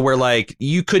crazy to where like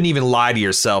you couldn't even lie to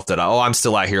yourself that, oh, I'm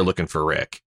still out here looking for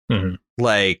Rick.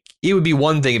 Like, it would be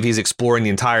one thing if he's exploring the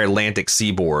entire Atlantic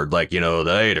seaboard, like,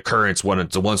 the currents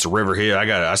once a river here.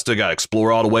 I still got to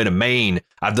explore all the way to Maine.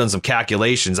 I've done some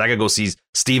calculations. I got to go see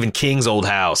Stephen King's old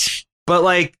house. But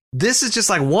like, this is just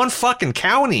like one fucking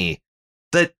county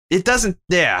that it doesn't.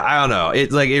 Yeah, I don't know.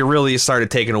 It really started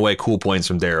taking away cool points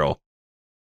from Daryl.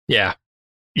 Yeah.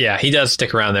 Yeah, he does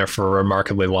stick around there for a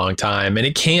remarkably long time, and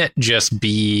it can't just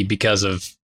be because of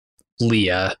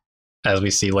Leah, as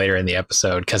we see later in the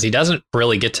episode, because he doesn't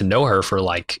really get to know her for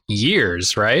like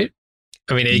years, right?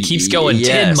 I mean, it keeps going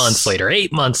 10 months later,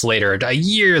 8 months later, a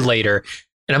year later,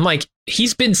 and I'm like,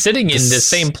 he's been sitting in this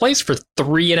same place for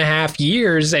 3.5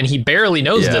 years, and he barely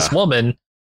knows this woman.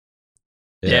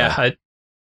 The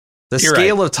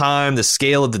scale of time, the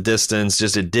scale of the distance,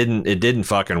 just it didn't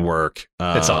fucking work.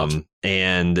 It's off.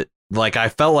 And like, I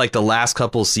felt like the last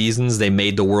couple of seasons they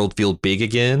made the world feel big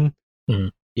again.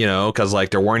 Because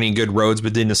like there weren't any good roads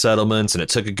between the settlements, and it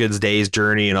took a good day's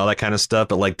journey and all that kind of stuff.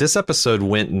 But like, this episode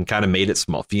went and kind of made it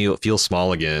feel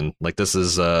small again. Like, this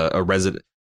is a resident,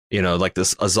 like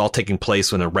this is all taking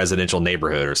place in a residential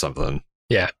neighborhood or something.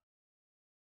 Yeah.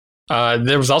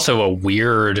 There was also a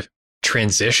weird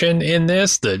transition in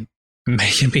this that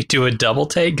making me do a double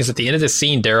take, because at the end of the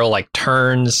scene, Daryl like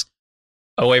turns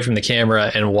away from the camera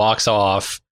and walks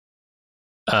off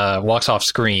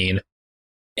screen,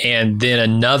 and then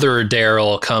another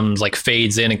Daryl comes, like,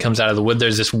 fades in and comes out of the wood.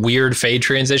 There's this weird fade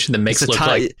transition that makes it look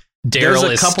like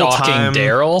Daryl is stalking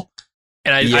Daryl.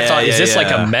 And I thought, is this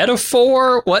like a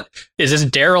metaphor? What is this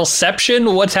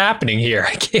Darylception? What's happening here?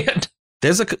 I can't.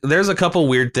 There's a couple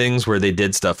weird things where they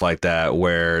did stuff like that,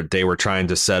 where they were trying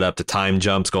to set up the time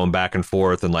jumps going back and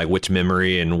forth and like which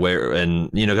memory and where, and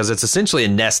because it's essentially a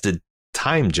nested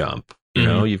time jump.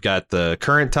 You've got the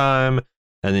current time,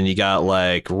 and then you got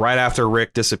like right after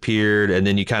Rick disappeared, and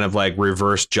then you kind of like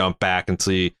reverse jump back and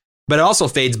see. But it also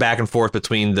fades back and forth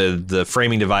between the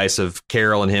framing device of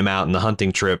Carol and him out in the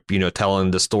hunting trip,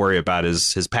 telling the story about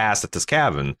his past at this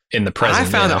cabin in the present.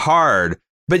 And I found it hard,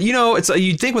 but it's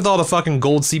you'd think with all the fucking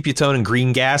gold sepia tone and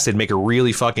green gas, they'd make it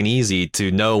really fucking easy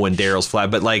to know when Daryl's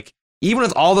flat. But like even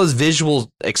with all those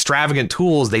visual extravagant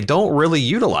tools, they don't really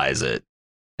utilize it.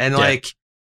 And like,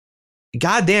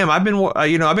 goddamn, I've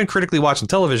been critically watching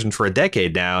television for a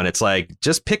decade now, and it's like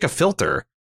just pick a filter.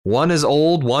 One is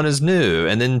old, one is new,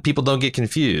 and then people don't get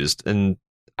confused. And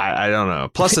I don't know.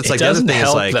 Plus, it's like the other thing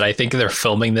is like that I think they're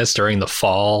filming this during the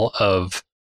fall of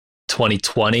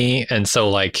 2020, and so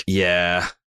like the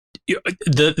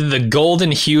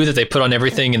golden hue that they put on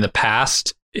everything in the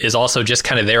past is also just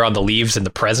kind of there on the leaves in the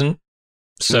present.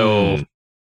 So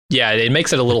it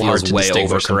makes it a little hard to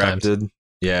distinguish sometimes.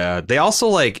 Yeah, they also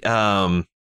like they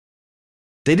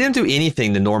didn't do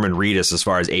anything to Norman Reedus as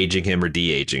far as aging him or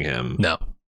de-aging him. No.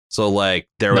 So like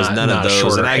there was none of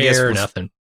those, and I guess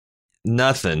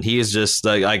nothing. He is just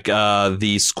like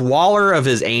the squalor of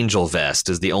his angel vest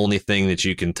is the only thing that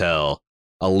you can tell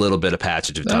a little bit of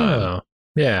passage of time. Oh,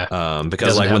 yeah.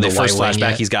 Because like when they first flash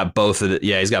back, he's got both of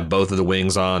the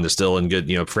wings on. They're still in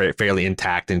good, fairly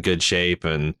intact and good shape,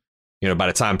 and by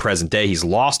the time present day, he's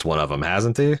lost one of them,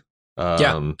 hasn't he?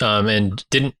 And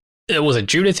was it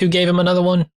Judith who gave him another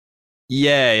one?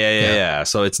 Yeah.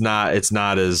 So it's not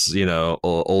as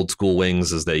old school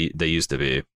wings as they used to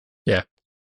be. Yeah.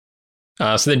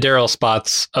 So then Daryl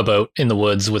spots a boat in the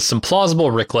woods with some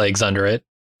plausible Rick legs under it,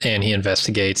 and he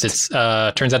investigates. It's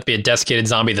turns out to be a desiccated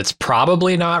zombie that's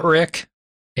probably not Rick,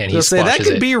 and he squashes that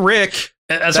could be Rick.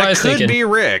 That's what I was thinking. Could be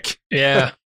Rick.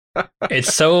 Yeah.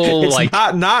 It's so it's like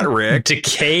not Rick,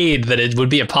 decayed that it would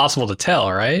be impossible to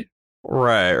tell, right?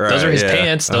 Right. Those are his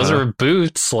pants. Those are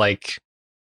boots. Like,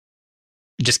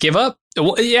 just give up.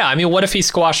 Yeah, I mean, what if he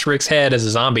squashed Rick's head as a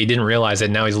zombie, didn't realize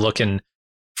it, now he's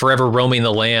forever roaming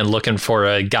the land looking for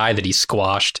a guy that he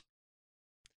squashed?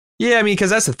 Yeah, I mean,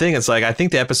 because that's the thing. It's like, I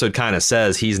think the episode kind of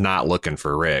says he's not looking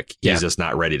for Rick. He's just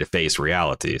not ready to face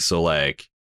reality. So, like,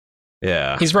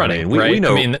 yeah. He's running, right? We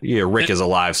know Rick is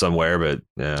alive somewhere, but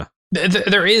yeah.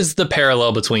 There is the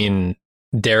parallel between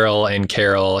Daryl and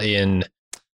Carol in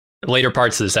later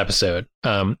parts of this episode.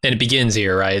 And it begins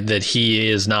here, right? That he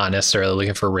is not necessarily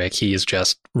looking for Rick. He is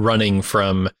just running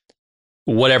from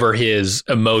whatever his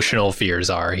emotional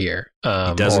fears are here.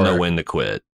 He doesn't know when to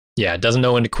quit. Yeah, doesn't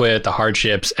know when to quit, the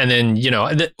hardships. And then,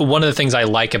 one of the things I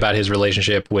like about his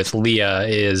relationship with Leah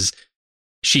is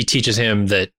she teaches him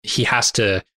that he has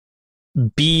to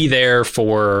be there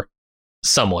for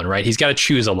someone, right? He's got to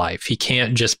choose a life. He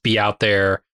can't just be out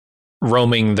there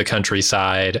roaming the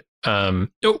countryside.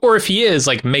 Or if he is,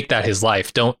 like, make that his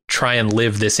life. Don't try and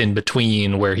live this in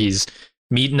between where he's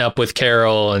meeting up with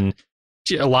Carol and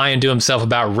lying to himself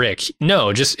about Rick.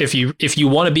 No, just if you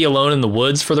want to be alone in the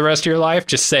woods for the rest of your life,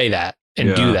 just say that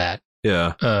and do that.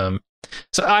 Yeah.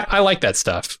 So I like that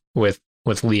stuff with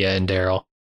Leah and Daryl.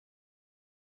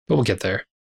 But we'll get there.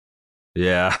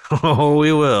 Yeah. Oh,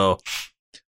 we will.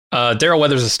 Daryl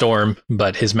weathers a storm,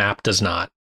 but his map does not.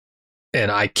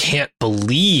 And I can't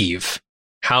believe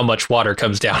how much water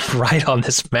comes down right on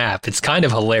this map. It's kind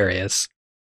of hilarious.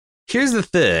 Here's the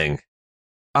thing.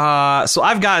 So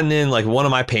I've gotten in, like, one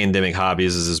of my pandemic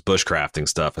hobbies is this bushcrafting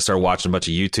stuff. I started watching a bunch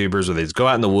of YouTubers where they just go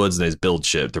out in the woods and they just build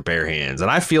shit with their bare hands. And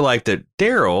I feel like that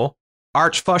Daryl,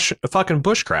 fucking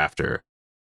bushcrafter.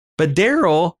 But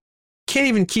Daryl can't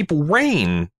even keep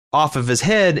rain off of his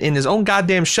head in his own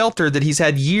goddamn shelter that he's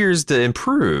had years to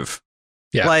improve.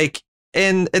 Yeah. Like,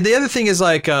 and the other thing is,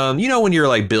 like, when you're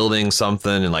like building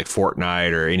something in like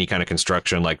Fortnite or any kind of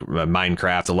construction like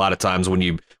Minecraft, a lot of times when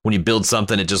you build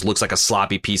something, it just looks like a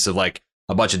sloppy piece of like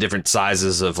a bunch of different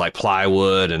sizes of like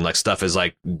plywood, and like stuff is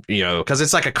like, because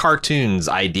it's like a cartoon's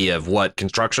idea of what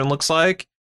construction looks like.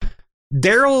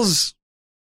 Daryl's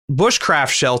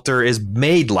bushcraft shelter is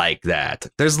made like that.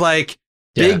 There's like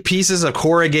big pieces of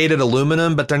corrugated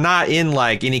aluminum, but they're not in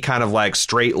like any kind of like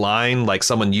straight line, like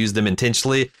someone used them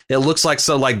intentionally. It looks like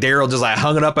Daryl just like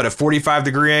hung it up at a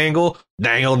 45-degree angle,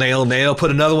 nail,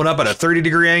 put another one up at a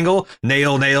 30-degree angle,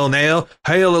 nail.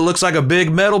 Hell, it looks like a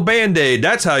big metal Band-Aid.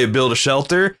 That's how you build a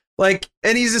shelter. Like,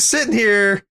 and he's just sitting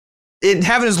here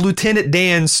having his Lieutenant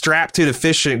Dan strapped to the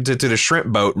fishing to the shrimp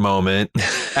boat moment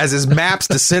as his map's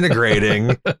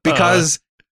disintegrating because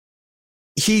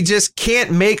he just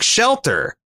can't make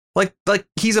shelter. Like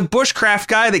he's a bushcraft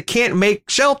guy that can't make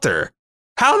shelter.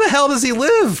 How the hell does he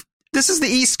live? This is the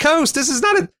East Coast. This is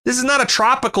not a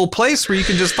tropical place where you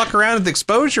can just fuck around with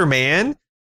exposure, man.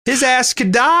 His ass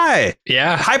could die.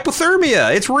 Yeah.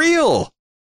 Hypothermia. It's real.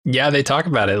 Yeah, they talk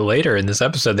about it later in this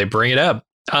episode. They bring it up.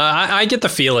 I get the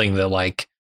feeling that like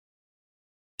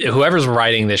whoever's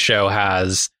writing this show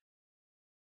has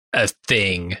a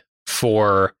thing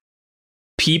for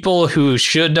people who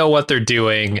should know what they're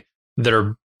doing that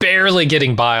are barely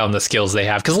getting by on the skills they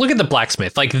have. Because look at the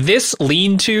blacksmith. Like this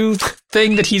lean-to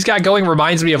thing that he's got going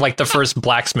reminds me of like the first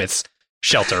blacksmith's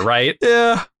shelter, right?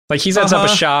 Yeah. Like he sets up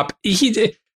a shop.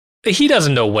 He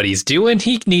doesn't know what he's doing.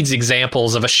 He needs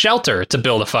examples of a shelter to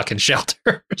build a fucking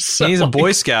shelter. So, he needs a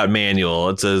Boy Scout manual.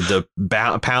 It's to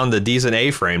pound the decent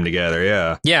A-frame together.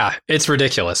 Yeah. Yeah, it's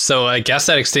ridiculous. So I guess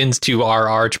that extends to our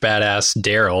arch badass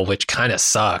Daryl, which kind of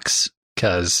sucks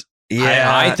because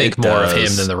I think more of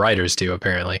him than the writers do,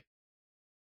 apparently.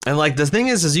 And like the thing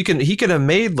is he could have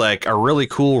made like a really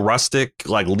cool rustic,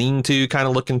 like lean-to kind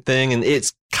of looking thing. And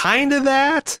it's kind of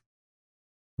that.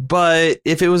 But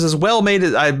if it was as well made,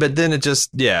 but then it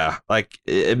just,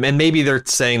 and maybe they're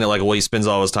saying that like, well, he spends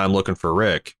all his time looking for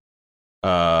Rick,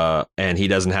 and he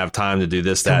doesn't have time to do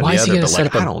this, that, and the other. But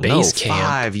like, I don't know,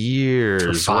 5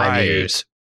 years, for 5 years.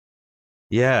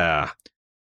 Yeah.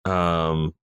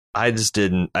 I just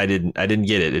didn't get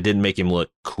it. It didn't make him look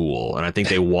cool, and I think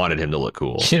they wanted him to look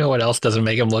cool. You know what else doesn't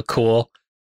make him look cool?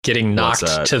 Getting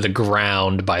knocked to the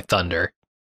ground by thunder.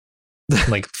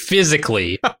 Like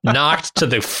physically knocked to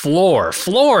the floor,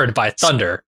 floored by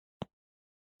thunder.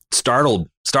 Startled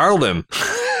him.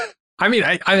 I mean,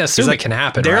 I assume it can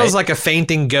happen. Daryl's like a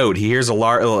fainting goat. He hears a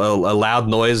loud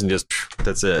noise and just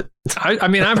that's it. I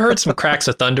mean, I've heard some cracks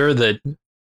of thunder that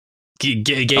gave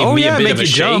me a bit of a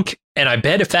shake, jump. And I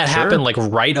bet if that happened like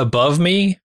right above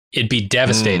me, it'd be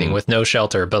devastating with no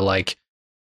shelter. But like,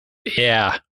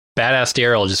 yeah, badass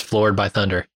Daryl just floored by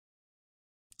thunder.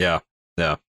 Yeah.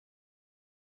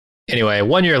 Anyway,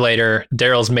 1 year later,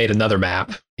 Daryl's made another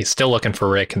map. He's still looking for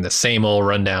Rick in the same old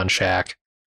rundown shack.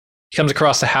 He comes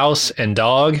across the house and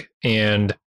dog,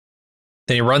 and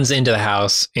then he runs into the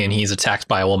house, and he's attacked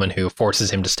by a woman who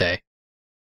forces him to stay.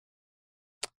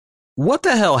 What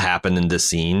the hell happened in this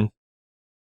scene?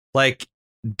 Like,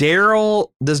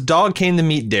 Daryl, this dog came to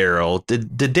meet Daryl.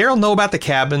 Did Daryl know about the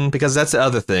cabin? Because that's the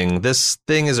other thing. This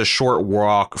thing is a short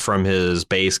walk from his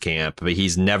base camp, but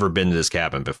he's never been to this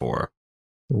cabin before.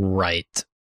 Right.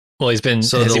 Well, has he been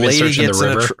searching the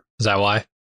river? Is that why?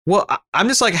 Well, I'm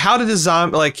just like, how did the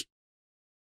zombie, like,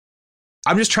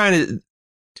 I'm just trying to.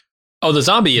 Oh, the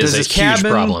zombie is a huge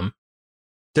problem.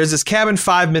 There's this cabin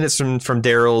 5 minutes from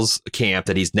Daryl's camp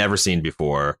that he's never seen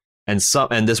before. And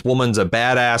this woman's a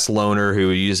badass loner who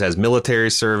has military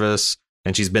service.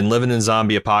 And she's been living in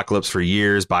zombie apocalypse for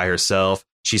years by herself.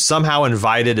 She somehow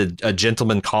invited a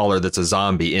gentleman caller that's a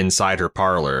zombie inside her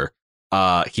parlor.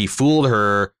 He fooled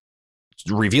her,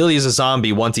 revealed he's a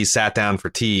zombie once he sat down for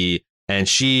tea, and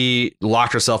she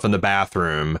locked herself in the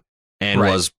bathroom and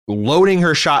was loading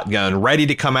her shotgun, ready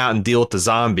to come out and deal with the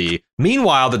zombie.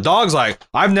 Meanwhile, the dog's like,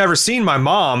 I've never seen my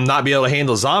mom not be able to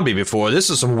handle zombie before. This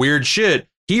is some weird shit.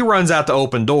 He runs out the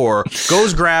open door,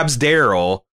 goes, grabs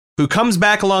Daryl, who comes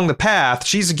back along the path.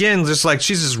 She's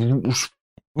just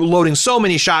loading so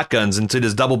many shotguns into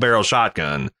this double barrel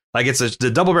shotgun. Like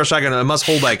the double barrel shotgun, it must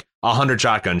hold like 100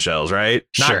 shotgun shells, right?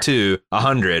 Not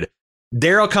 100.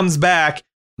 Daryl comes back.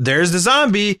 There's the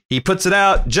zombie. He puts it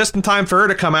out just in time for her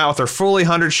to come out with her fully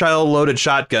 100 shell loaded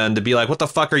shotgun to be like, what the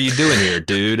fuck are you doing here,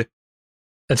 dude?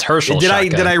 It's Herschel's shotgun.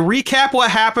 Did I recap what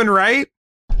happened, right?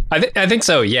 I think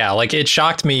so, yeah. Like it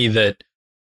shocked me that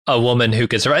a woman who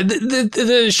could survive.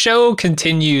 The show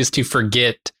continues to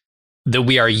forget that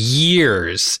we are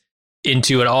years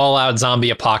into an all-out zombie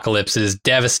apocalypse that has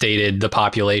devastated the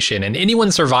population, and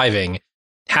anyone surviving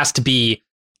has to be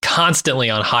constantly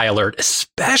on high alert,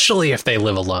 especially if they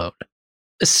live alone.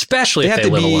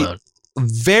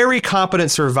 Very competent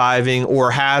surviving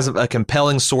or has a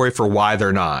compelling story for why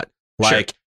they're not.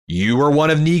 Like, you were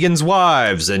one of Negan's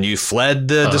wives and you fled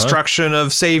the destruction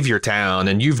of Savior Town,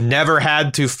 and you've never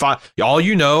had to fight. All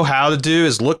you know how to do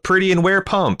is look pretty and wear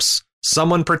pumps.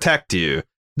 Someone protect you.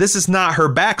 This is not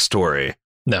her backstory.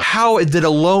 No. How did a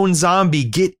lone zombie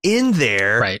get in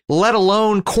there, let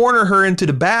alone corner her into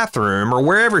the bathroom or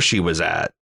wherever she was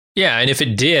at? Yeah, and if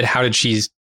it did, how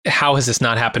has this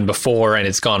not happened before and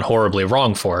it's gone horribly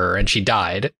wrong for her and she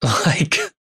died? Like,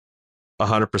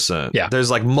 100%. Yeah.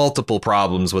 There's like multiple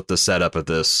problems with the setup of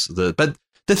this. But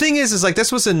the thing is like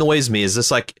this what annoys me is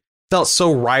this like felt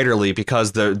so writerly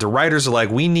because the writers are like,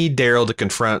 we need Daryl to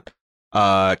confront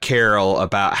Carol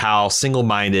about how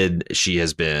single-minded she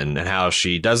has been and how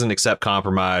she doesn't accept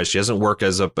compromise. She doesn't work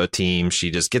as a team.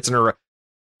 She just gets in her.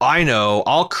 I know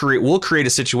we'll create a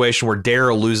situation where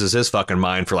Daryl loses his fucking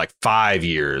mind for like 5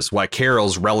 years while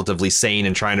Carol's relatively sane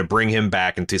and trying to bring him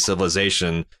back into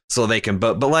civilization so they can.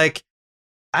 But like,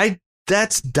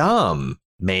 that's dumb,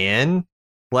 man.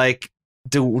 Like,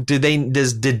 did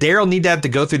Daryl need to have to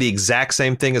go through the exact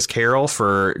same thing as Carol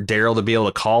for Daryl to be able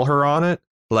to call her on it?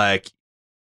 Like,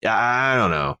 I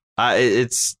don't know.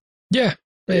 It's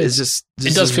just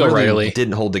it does feel really wryly.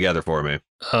 Didn't hold together for me.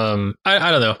 I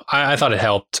don't know. I thought it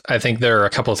helped. I think there are a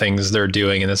couple of things they're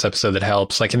doing in this episode that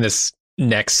helps. Like in this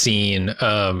next scene,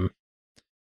 where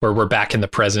we're back in the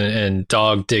present and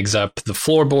Dog digs up the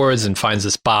floorboards and finds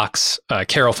this box.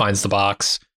 Carol finds the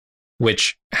box,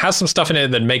 which has some stuff in it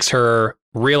that makes her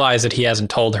realize that he hasn't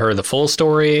told her the full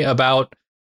story about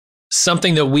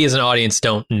something that we as an audience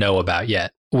don't know about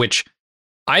yet, which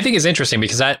I think is interesting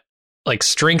because that like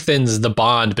strengthens the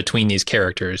bond between these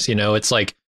characters. You know, it's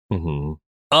like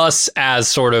us as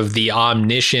sort of the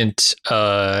omniscient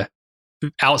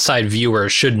outside viewer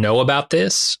should know about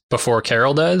this before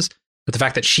Carol does. But the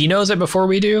fact that she knows it before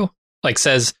we do, like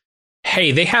says,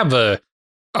 hey, they have a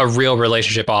real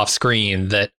relationship off screen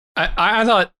that I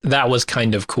thought that was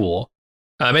kind of cool.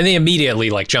 And they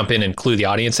immediately like jump in and clue the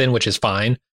audience in, which is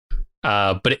fine.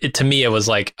 But to me, it was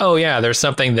like, oh, yeah, there's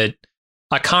something that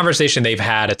a conversation they've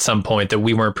had at some point that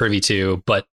we weren't privy to,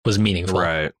 but was meaningful.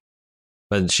 Right.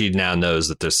 But she now knows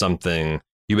that there's something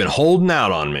you've been holding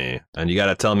out on me and you got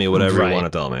to tell me whatever you want to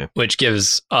tell me. Which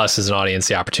gives us as an audience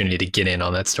the opportunity to get in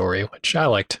on that story, which I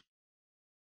liked.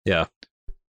 Yeah.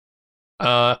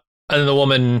 And then the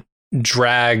woman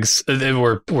drags,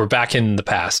 we're back in the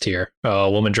past here.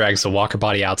 A woman drags the walker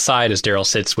body outside as Daryl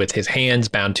sits with his hands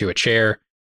bound to a chair.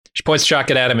 She points a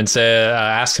shotgun at him and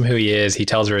asks him who he is. He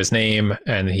tells her his name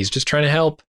and he's just trying to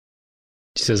help.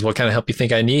 She says, what kind of help you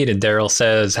think I need? And Daryl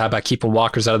says, how about keeping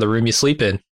walkers out of the room you sleep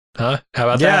in? Huh? How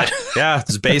about that? Yeah,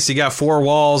 it's basically got 4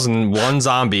 walls and 1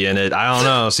 zombie in it. I don't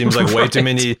know. Seems like way too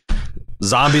many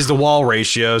zombies to wall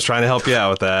ratios. Trying to help you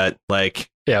out with that. Like,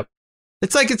 yep.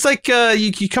 It's like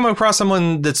you come across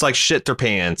someone that's like shit their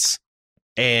pants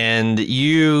and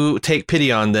you take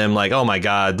pity on them. Like, oh my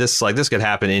God, this could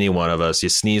happen to any one of us. You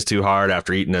sneeze too hard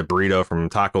after eating a burrito from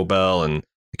Taco Bell and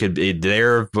it could be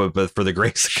there, but for the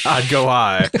grace of God, go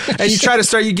high. And you try to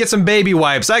start, you get some baby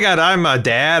wipes. I'm a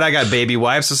dad. I got baby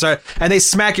wipes. And they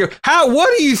smack you. What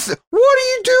are you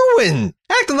doing?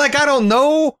 Acting like I don't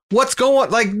know what's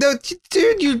going. Like,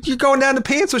 dude, you're going down the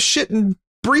pants with shit and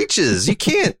breeches. You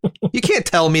can't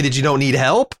tell me that you don't need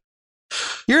help.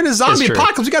 You're in a zombie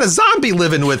apocalypse. You got a zombie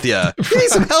living with you. You need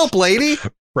some help, lady.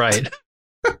 Right.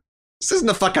 This isn't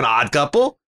a fucking Odd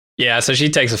Couple. Yeah, so she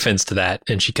takes offense to that,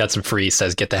 and she cuts him free,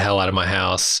 says, get the hell out of my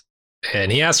house.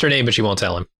 And he asks her name, but she won't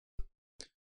tell him.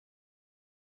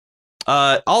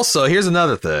 Also, here's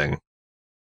another thing.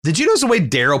 Did you notice the way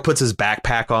Daryl puts his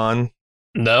backpack on?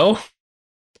 No.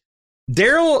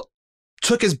 Daryl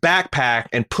took his backpack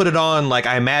and put it on like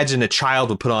I imagine a child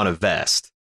would put on a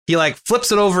vest. He, like,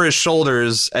 flips it over his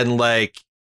shoulders, and, like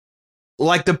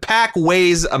the pack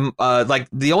weighs, like,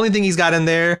 the only thing he's got in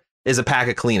there is a pack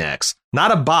of Kleenex,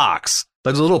 not a box.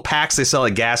 Like the little packs they sell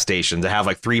at gas stations that have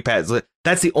like 3 packs.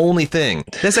 That's the only thing.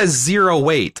 This has 0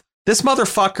 weight. This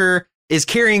motherfucker is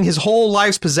carrying his whole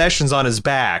life's possessions on his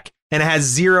back and it has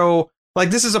 0.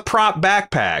 Like, this is a prop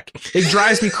backpack. It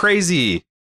drives me crazy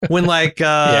when like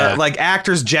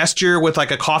actors gesture with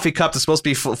like a coffee cup that's supposed to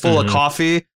be full of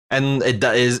coffee, and it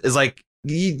is like,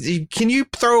 can you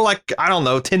throw like, I don't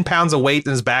know, 10 pounds of weight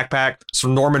in his backpack so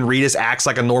Norman Reedus acts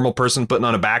like a normal person putting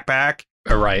on a backpack?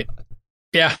 Right.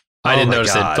 Yeah. I didn't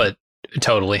notice it, but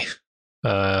totally.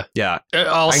 Yeah.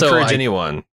 Also, I encourage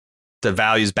anyone that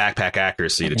values backpack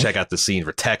accuracy to check out the scene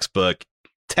for textbook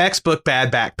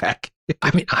bad backpack.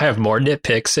 I mean, I have more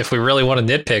nitpicks if we really want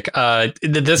to nitpick.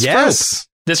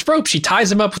 This rope, she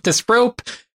ties him up with this rope.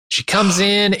 She comes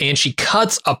in and she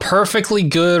cuts a perfectly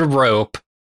good rope,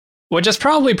 which is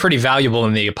probably pretty valuable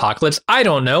in the apocalypse. I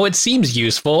don't know. It seems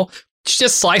useful. She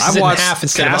just slices it in half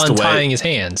instead of untying his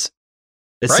hands.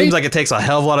 It seems like it takes a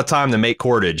hell of a lot of time to make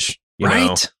cordage. You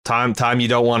know? Time you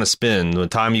don't want to spend. The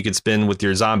time you could spend with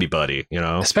your zombie buddy, you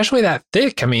know? Especially that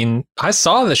thick. I mean, I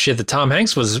saw the shit that Tom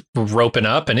Hanks was roping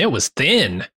up and it was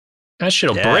thin. That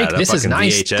shit'll break. This is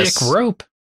nice, VHS. Thick rope.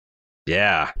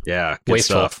 Yeah. Good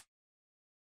Wasteful stuff.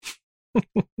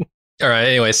 All right.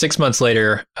 Anyway, 6 months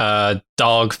later,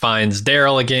 Dog finds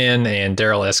Daryl again, and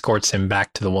Daryl escorts him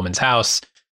back to the woman's house.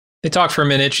 They talk for a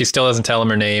minute. She still doesn't tell him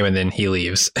her name, and then he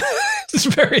leaves. It's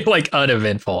very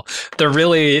uneventful. They're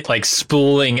really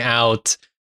spooling out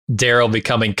Daryl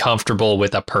becoming comfortable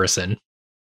with a person.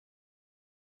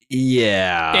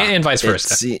 Yeah, and vice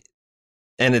versa.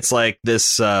 And it's like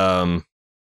this kind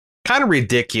of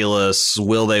ridiculous.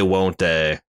 Will they? Won't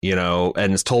they?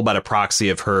 And it's told by the proxy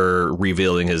of her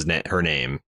revealing her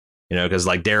name, because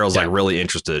Daryl's really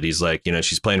interested. He's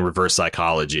she's playing reverse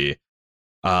psychology.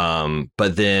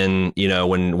 But then,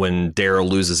 when Daryl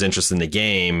loses interest in the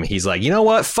game, he's like, you know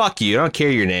what? Fuck you. I don't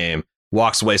care your name.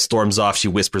 Walks away, storms off. She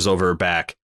whispers over her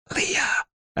back, Leah.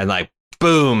 And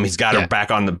boom, he's got her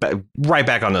back right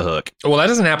back on the hook. Well, that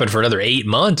doesn't happen for another 8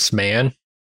 months, man.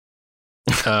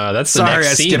 That's the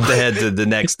next scene. Skipped ahead to the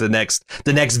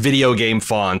next video game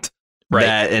font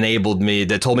that enabled me,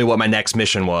 that told me what my next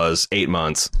mission was. 8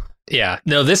 months. Yeah.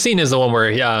 No, this scene is the one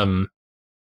where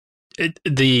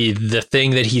the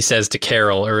thing that he says to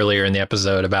Carol earlier in the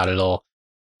episode about it'll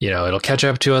catch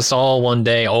up to us all one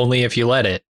day, only if you let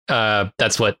it.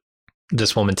 That's what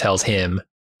this woman tells him.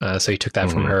 So he took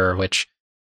that from her, which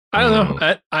I don't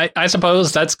know. I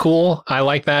suppose that's cool. I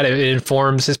like that. It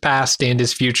informs his past and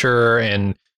his future,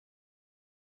 and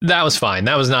that was fine.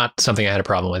 That was not something I had a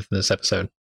problem with in this episode.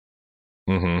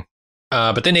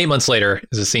 But then 8 months later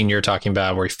is a scene you're talking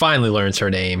about where he finally learns her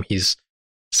name. He's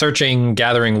searching,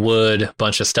 gathering wood. A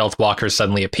bunch of stealth walkers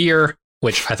suddenly appear,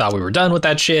 which I thought we were done with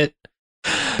that shit.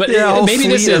 But maybe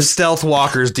this is stealth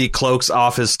walkers decloaks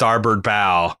off his starboard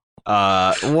bow.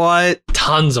 What?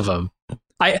 Tons of them.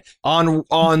 On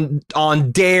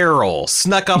Daryl,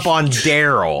 snuck up on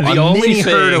Daryl. The only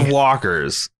herd of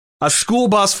walkers, a school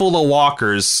bus full of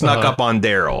walkers snuck up on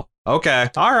Daryl. Okay,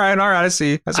 all right. I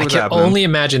see. I can only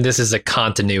imagine this is a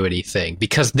continuity thing,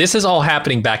 because this is all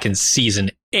happening back in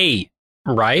season 8,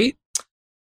 right?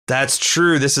 That's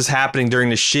true. This is happening during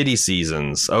the shitty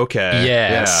seasons. Okay.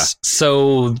 Yes. Yeah.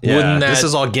 So wouldn't that? This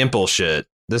is all Gimple shit.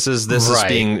 This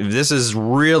is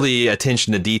really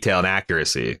attention to detail and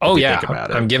accuracy. Oh yeah, think about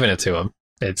it. I'm giving it to him.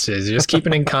 It's just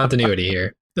keeping in continuity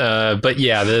here. But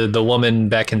yeah, the woman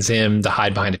beckons him to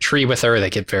hide behind a tree with her. They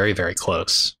get very, very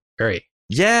close.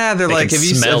 Yeah, they're like, have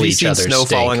you seen snow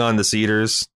falling on the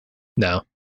cedars? No.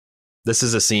 This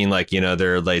is a scene they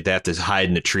have to hide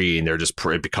in a tree, and they're just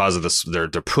because of this, they're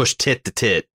pushed tit to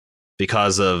tit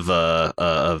because of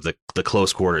the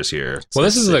close quarters here. Well,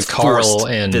 this is the Carl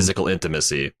and physical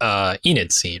intimacy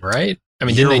Enid scene, right? I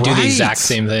mean, didn't they do the exact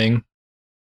same thing?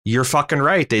 You're fucking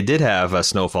right. They did have a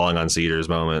snow falling on cedars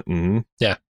moment. Mm-hmm.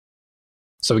 Yeah.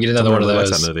 So we get another one of those.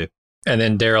 That movie. And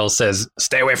then Daryl says,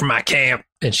 "Stay away from my camp."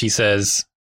 And she says,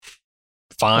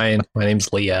 "Fine. My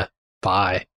name's Leah.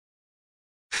 Bye."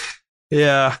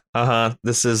 Yeah.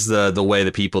 This is the way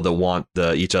the people that want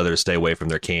each other to stay away from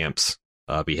their camps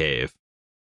behave.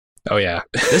 Oh yeah.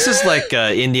 This is like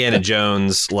Indiana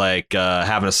Jones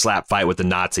having a slap fight with the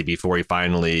Nazi before he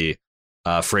finally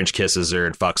French kisses her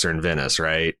and fucks her in Venice,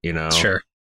 right? Sure.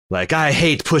 I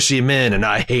hate pushy men and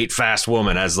I hate fast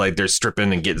women, as they're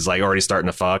stripping and getting already starting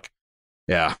to fuck.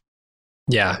 Yeah.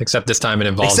 Yeah, except this time it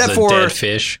involves a dead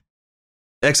fish.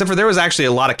 Except for there was actually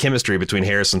a lot of chemistry between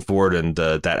Harrison Ford and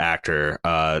that actor.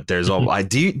 There's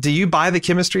do you buy the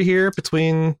chemistry here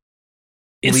between?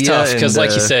 It's Leah tough because,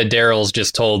 like you said, Daryl's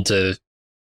just told to,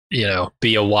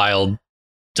 be a wild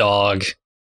dog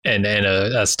and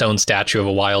a stone statue of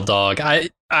a wild dog. I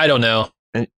don't know.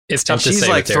 It's tough to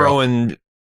say. She's throwing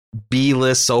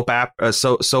B-list soap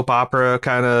opera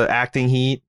kind of acting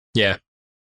heat. Yeah.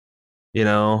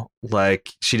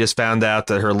 She just found out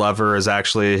that her lover is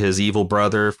actually his evil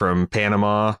brother from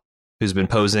Panama, who's been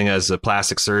posing as a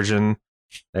plastic surgeon,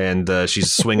 and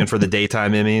she's swinging for the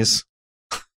daytime Emmys.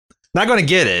 Not going to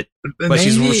get it, but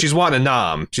she's wanting a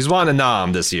nom. She's wanting a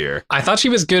nom this year. I thought she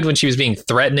was good when she was being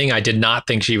threatening. I did not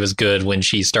think she was good when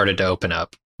she started to open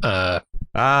up. But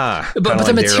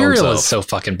the material is so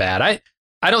fucking bad.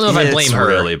 I don't know if I blame her.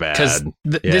 Really bad. Because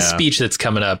this speech that's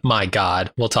coming up, my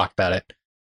God, we'll talk about it.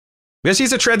 Because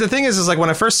she's a the thing is when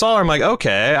I first saw her, I'm like,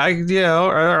 okay,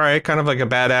 all right, kind of like a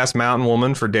badass mountain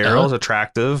woman for Daryl,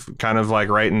 attractive, kind of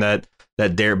right in that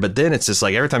dare. But then it's just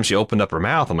every time she opened up her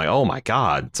mouth, I'm like, oh my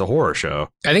God, it's a horror show.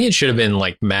 I think it should have been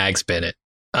Mags Bennett.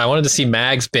 I wanted to see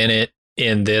Mags Bennett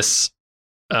in this,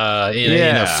 in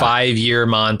a 5-year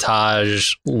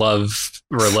montage love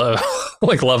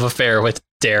affair with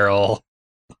Daryl.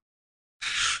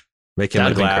 Make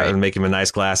him a nice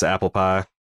glass of apple pie.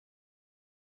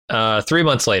 3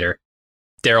 months later,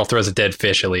 Daryl throws a dead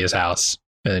fish at Leah's house.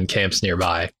 and then camps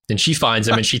nearby. And she finds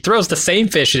him and she throws the same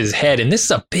fish at his head. And this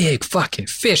is a big fucking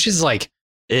fish. This is like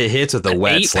it hits with a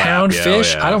wet 8-pound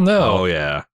fish. I don't know. Oh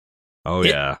yeah.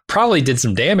 It probably did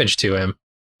some damage to him.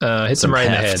 Hits him right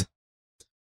in the head.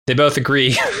 They both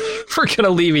agree we're gonna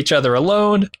leave each other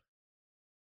alone.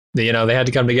 They had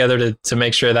to come together to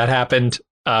make sure that happened.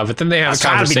 But then they have a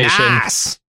conversation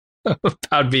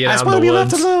about being out in the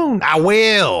woods. Left alone. I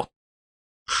will.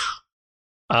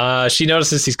 She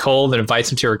notices he's cold and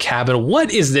invites him to her cabin.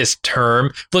 What is this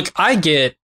term? Look, I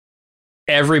get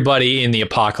everybody in the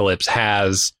apocalypse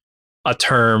has a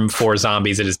term for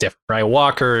zombies that is different, right?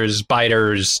 Walkers,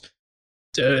 biters,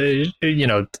 dumb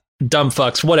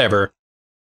fucks, whatever.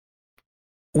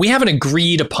 We have an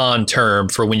agreed upon term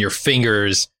for when your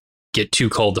fingers get too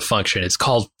cold to function. It's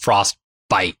called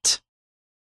frostbite.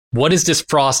 What is this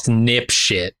frost nip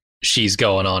shit she's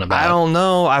going on about? I don't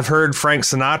know. I've heard Frank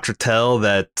Sinatra tell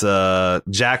that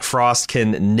Jack Frost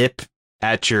can nip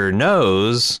at your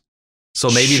nose. So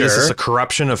maybe this is a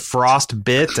corruption of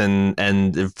frostbit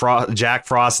and Jack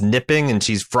Frost nipping, and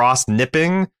she's frost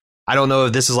nipping. I don't know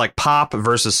if this is like pop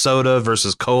versus soda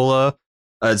versus cola.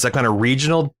 It's that kind of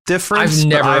regional difference. I've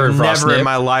never in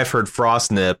my life heard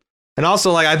frost nip. And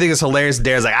also, like, I think it's hilarious.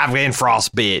 Dare's like, I've been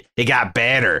frostbit. It got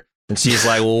better. And she's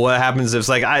like, well, what happens if it's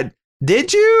like,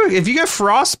 did you? If you get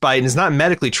frostbite and it's not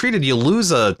medically treated, you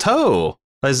lose a toe.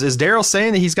 Is Daryl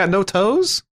saying that he's got no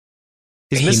toes?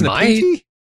 He's missing a pinky?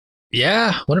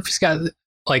 Yeah. I wonder if he's got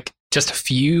like just a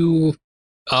few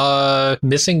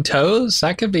missing toes.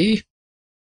 That could be.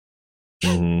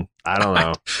 I don't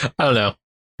know. I don't know.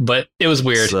 But it was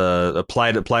weird. It's a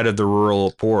plight of the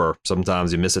rural poor.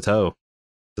 Sometimes you miss a toe.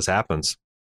 This happens.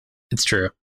 It's true.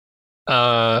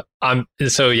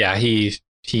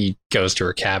 He goes to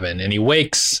her cabin and he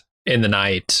wakes in the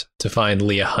night to find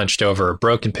Leah hunched over a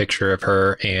broken picture of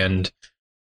her and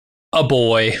a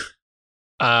boy.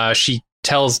 She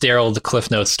tells Daryl the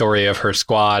Cliff Notes story of her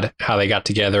squad, how they got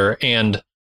together, and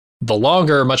the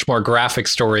longer, much more graphic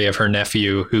story of her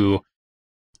nephew who,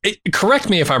 correct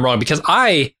me if I'm wrong, because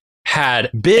I had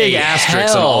big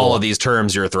asterisks on all of these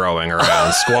terms you're throwing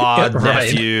around. Squad, right.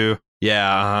 Nephew.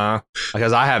 Yeah,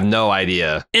 because I have no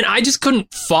idea. And I just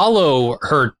couldn't follow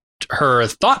her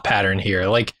thought pattern here.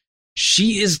 Like,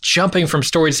 she is jumping from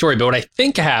story to story. But what I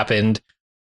think happened,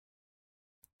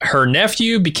 her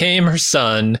nephew became her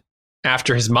son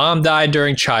after his mom died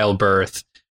during childbirth.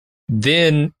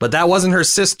 But that wasn't her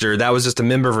sister. That was just a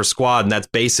member of her squad. And that's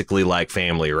basically like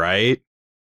family, right?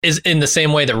 Is in the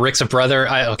same way that Rick's a brother.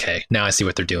 Okay, now I see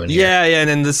what they're doing here. Yeah, and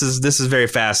then this is very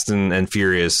fast and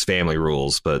furious family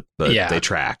rules, but yeah. They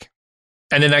track.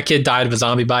 And then that kid died of a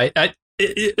zombie bite. I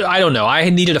don't know. I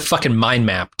needed a fucking mind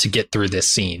map to get through this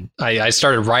scene. I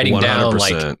started writing 100%. Down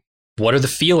like, what are the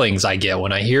feelings I get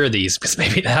when I hear these? Because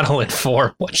maybe that'll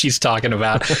inform what she's talking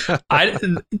about. I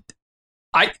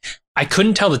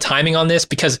couldn't tell the timing on this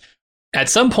because at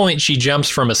some point she jumps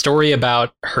from a story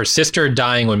about her sister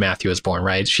dying when Matthew was born,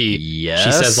 right? She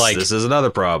says, like, this is another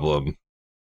problem.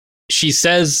 She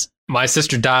says, my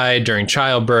sister died during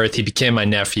childbirth. He became my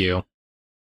nephew.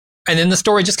 And then the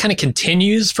story just kind of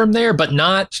continues from there, but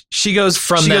not. She goes,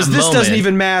 this doesn't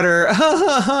even matter.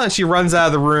 She runs out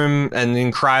of the room and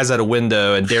then cries out a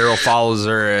window, and Daryl follows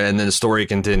her, and then the story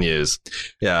continues.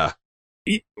 Yeah.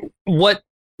 What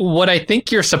I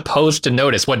think you're supposed to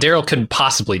notice, what Daryl couldn't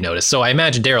possibly notice. So I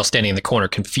imagine Daryl standing in the corner,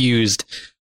 confused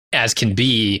as can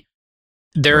be.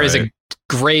 There is a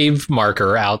grave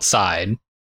marker outside.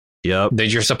 Yep. That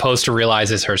you're supposed to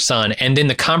realize is her son. And in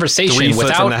the conversation 3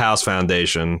 foot from the house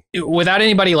foundation, without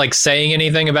anybody like saying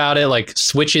anything about it, like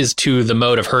switches to the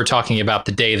mode of her talking about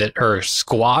the day that her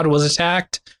squad was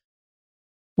attacked,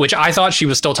 which I thought she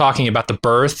was still talking about the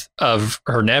birth of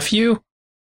her nephew.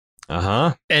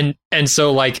 And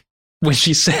so like when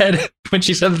she said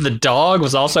that the dog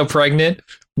was also pregnant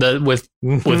with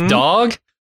dog,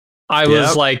 I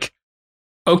was like,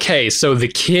 okay, so the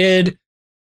kid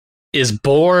is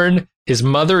born, his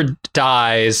mother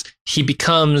dies, he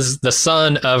becomes the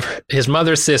son of his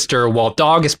mother's sister while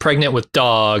dog is pregnant with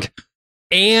dog,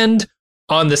 and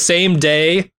on the same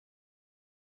day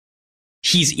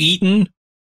he's eaten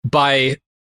by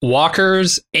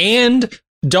walkers and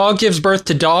dog gives birth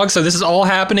to dog. So this is all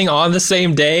happening on the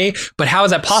same day. But how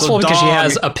is that possible? Because she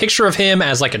has a picture of him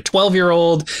as like a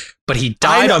 12-year-old, but he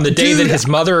died on the day that his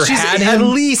mother had him. At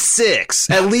least six.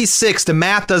 The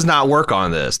math does not work on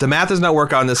this. The math does not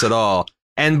work on this at all.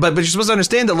 But you're supposed to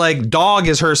understand that like dog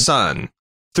is her son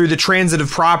through the transitive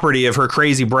property of her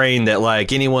crazy brain that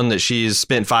like anyone that she's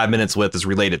spent 5 minutes with is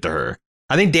related to her.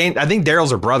 I think Daryl's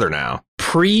her brother now.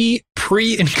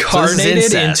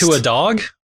 Pre-incarnated into a dog.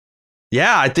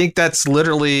 Yeah, I think that's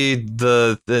literally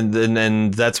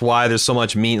and that's why there's so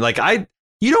much mean. Like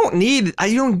you don't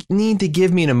need to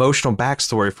give me an emotional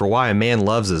backstory for why a man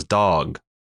loves his dog.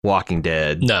 Walking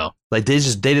Dead. No, like they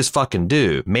just fucking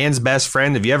do. Man's best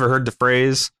friend. Have you ever heard the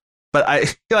phrase? But I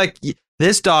feel like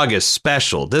this dog is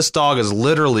special. This dog is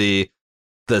literally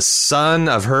the son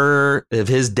of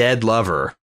his dead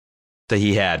lover that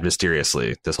he had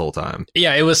mysteriously this whole time.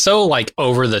 Yeah, it was so like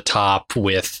over the top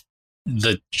with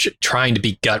the trying to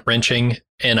be gut wrenching,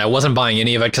 and I wasn't buying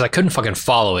any of it because I couldn't fucking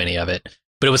follow any of it.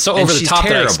 But it was so over the top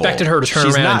that I expected her to turn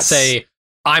around and say,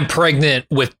 "I'm pregnant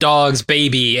with dog's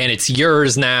baby, and it's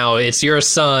yours now. It's your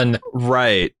son."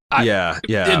 Right. Yeah.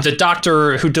 The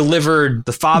doctor who delivered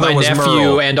the father my was nephew,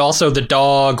 Merle. and also the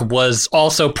dog was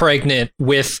also pregnant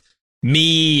with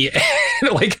me.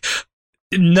 Like,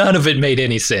 none of it made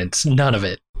any sense. None of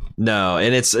it. No,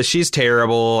 and she's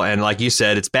terrible, and like you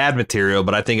said, it's bad material,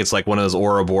 but I think it's like one of those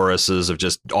Ouroboroses of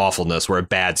just awfulness where a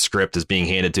bad script is being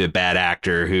handed to a bad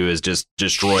actor who is just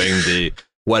destroying the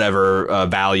whatever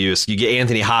values. You get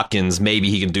Anthony Hopkins,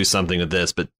 maybe he can do something with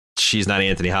this, but she's not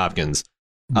Anthony Hopkins.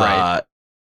 Right.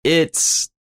 It's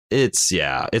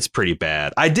pretty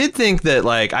bad. I did think that,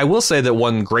 like, I will say that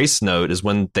one grace note is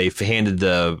when they handed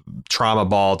the trauma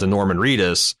ball to Norman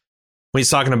Reedus. When he's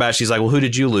talking about, she's like, well, who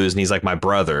did you lose? And he's like, my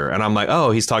brother. And I'm like,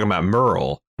 oh, he's talking about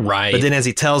Merle. Right. But then as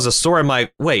he tells the story, I'm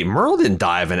like, wait, Merle didn't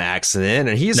die of an accident.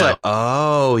 And he's like,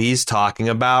 oh, he's talking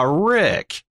about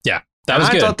Rick. Yeah, that was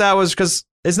good. I thought that was because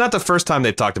it's not the first time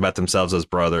they've talked about themselves as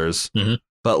brothers. Mm-hmm.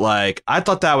 But like, I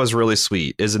thought that was really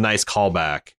sweet. It's a nice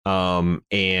callback.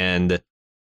 And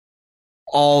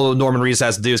all Norman Reedus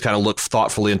has to do is kind of look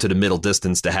thoughtfully into the middle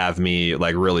distance to have me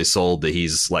like really sold that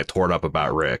he's like torn up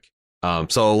about Rick.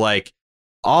 So like,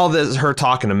 all this, her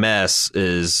talking a mess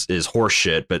is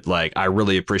horseshit, but like I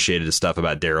really appreciated the stuff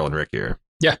about Daryl and Rick here.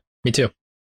 Yeah, me too.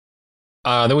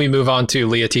 Then we move on to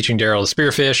Leah teaching Daryl to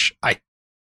spearfish.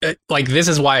 Like this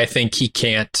is why I think he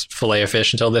can't fillet a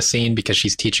fish until this scene, because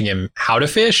she's teaching him how to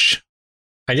fish.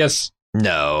 I guess.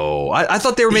 No, I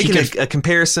thought they were making a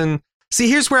comparison. See,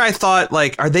 here's where I thought,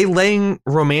 like, are they laying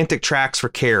romantic tracks for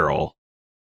Carol?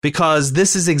 Because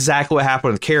this is exactly what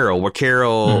happened with Carol, where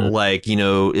Carol, like, you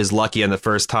know, is lucky on the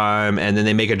first time. And then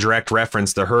they make a direct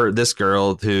reference to this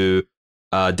girl who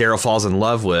Daryl falls in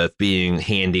love with being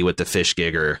handy with the fish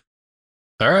gigger.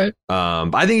 All right.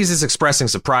 I think he's just expressing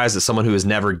surprise as someone who has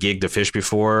never gigged a fish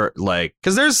before. Like,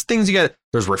 because there's things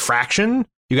there's refraction.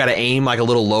 You got to aim like a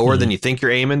little lower than you think you're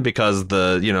aiming because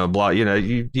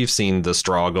you've seen the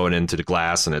straw going into the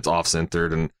glass and it's off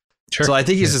centered. And sure. So I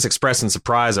think he's just expressing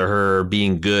surprise at her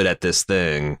being good at this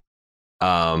thing.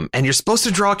 And you're supposed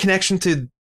to draw a connection to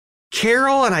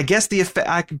Carol, and I guess the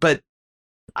effect, but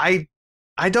I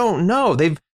don't know.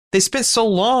 They spent so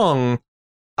long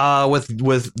with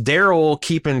Daryl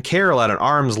keeping Carol at an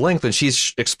arm's length, and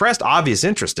she's expressed obvious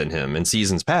interest in him in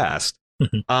seasons past.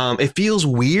 It feels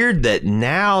weird that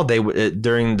now they would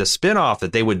during the spinoff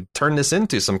that they would turn this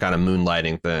into some kind of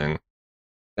moonlighting thing.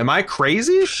 Am I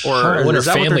crazy? Or when her is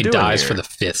that family what dies here? for the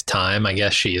 5th time, I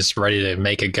guess she's ready to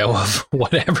make a go of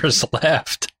whatever's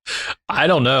left. I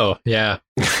don't know. Yeah.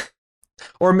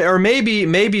 Or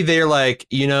maybe they're like,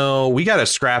 you know, we got to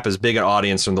scrap as big an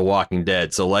audience from The Walking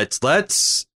Dead. So let's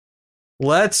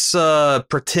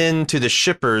pretend to the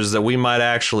shippers that we might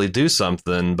actually do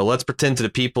something, but let's pretend to the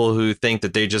people who think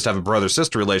that they just have a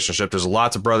brother-sister relationship. There's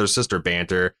lots of brother-sister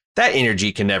banter. That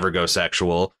energy can never go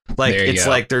sexual. Like, it's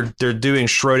like they're doing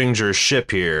Schrodinger's ship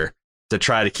here to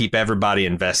try to keep everybody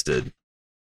invested.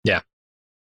 Yeah.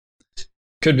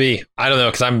 Could be. I don't know,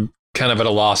 because I'm kind of at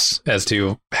a loss as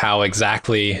to how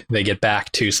exactly they get back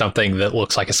to something that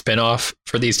looks like a spinoff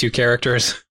for these two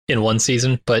characters in one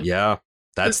season. But yeah,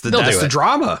 that's the it.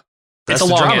 drama. It's a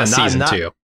long-ass season,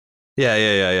 too.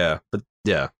 Yeah. But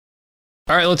yeah.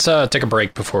 All right, let's take a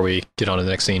break before we get on to the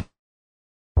next scene.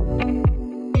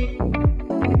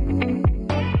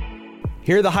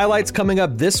 Here are the highlights coming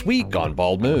up this week on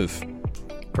Bald Move.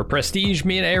 For Prestige,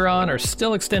 me and Aaron are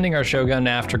still extending our Shogun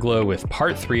Afterglow with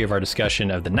part 3 of our discussion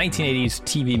of the 1980s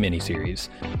TV miniseries.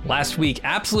 Last week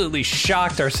absolutely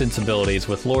shocked our sensibilities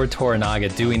with Lord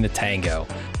Toranaga doing the tango.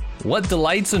 What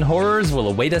delights and horrors will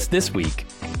await us this week?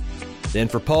 Then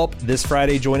for Pulp, this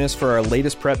Friday join us for our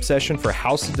latest prep session for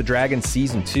House of the Dragon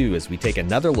Season 2 as we take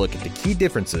another look at the key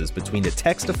differences between the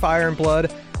text of Fire and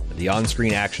Blood and the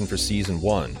on-screen action for Season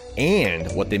 1,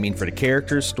 and what they mean for the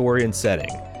characters, story, and setting.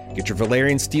 Get your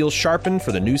Valerian steel sharpened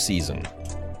for the new season.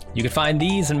 You can find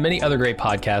these and many other great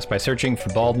podcasts by searching for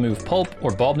Bald Move Pulp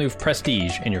or Bald Move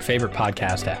Prestige in your favorite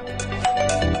podcast app.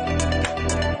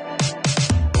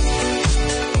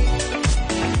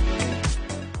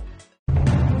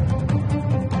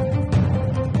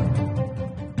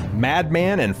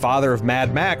 Madman and father of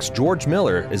Mad Max, George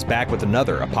Miller, is back with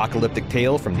another apocalyptic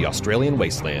tale from the Australian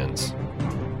wastelands.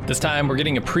 This time, we're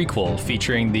getting a prequel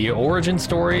featuring the origin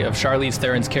story of Charlize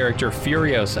Theron's character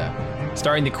Furiosa,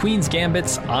 starring the Queen's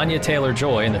Gambit's Anya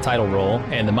Taylor-Joy in the title role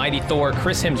and the mighty Thor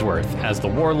Chris Hemsworth as the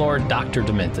warlord Dr.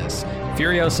 Dementus.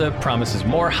 Furiosa promises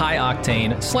more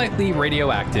high-octane, slightly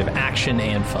radioactive action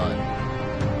and fun.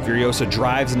 Furiosa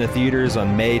drives into theaters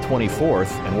on May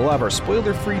 24th, and we'll have our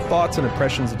spoiler-free thoughts and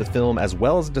impressions of the film, as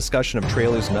well as a discussion of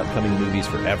trailers and upcoming movies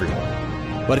for everyone.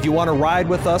 But if you want to ride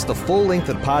with us the full length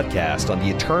of the podcast on the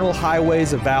eternal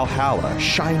highways of Valhalla,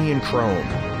 shiny and chrome,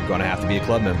 you're going to have to be a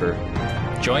club member.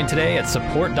 Join today at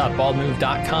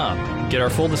support.baldmove.com. Get our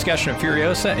full discussion of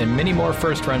Furiosa and many more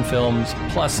first-run films,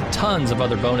 plus tons of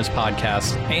other bonus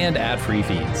podcasts and ad-free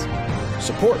feeds.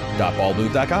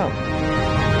 Support.baldmove.com.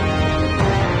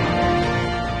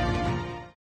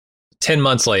 10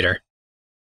 months later,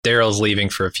 Daryl's leaving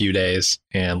for a few days,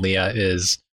 and Leah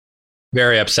is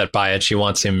very upset by it. She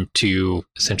wants him to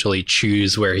essentially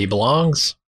choose where he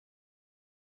belongs.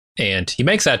 And he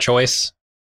makes that choice,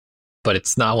 but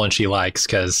it's not one she likes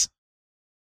because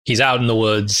he's out in the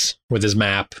woods with his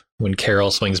map when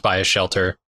Carol swings by his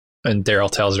shelter, and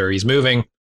Daryl tells her he's moving.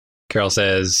 Carol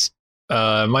says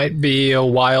it might be a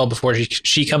while before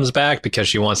she comes back because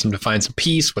she wants him to find some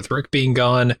peace with Rick being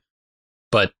gone.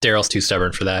 But Daryl's too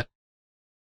stubborn for that.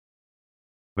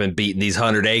 Been beating these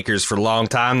 100 acres for a long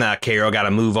time now. Carol got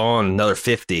to move on another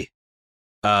 50.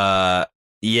 Yeah.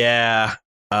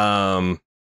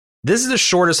 This is the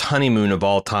shortest honeymoon of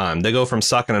all time. They go from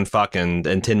sucking and fucking,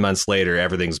 and 10 months later,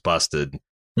 everything's busted.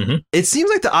 Mm-hmm. It seems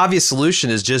like the obvious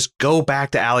solution is just go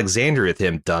back to Alexandria with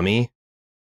him, dummy.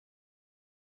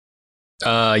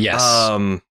 Yes.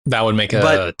 That would make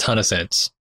a ton of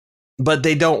sense. But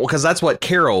they don't, because that's what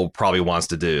Carol probably wants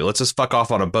to do. Let's just fuck off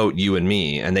on a boat, you and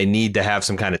me. And they need to have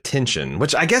some kind of tension,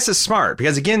 which I guess is smart.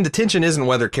 Because, again, the tension isn't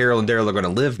whether Carol and Daryl are going to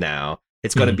live now.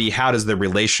 It's going to be how does the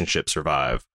relationship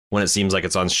survive when it seems like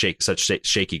it's on such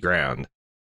shaky ground.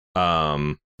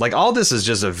 Like, all this is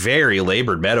just a very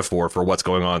labored metaphor for what's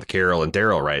going on with Carol and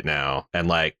Daryl right now. And,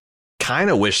 like,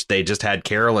 kind of wish they just had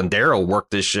Carol and Daryl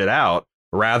work this shit out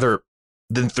rather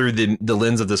than through the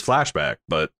lens of this flashback.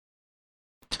 But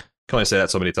can only say that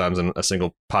so many times in a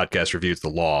single podcast review. It's the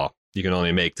law. You can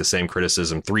only make the same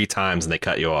criticism 3 times and they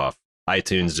cut you off.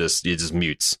 iTunes just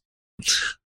mutes.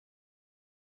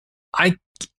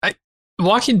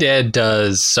 Walking Dead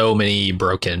does so many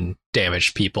broken,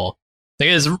 damaged people.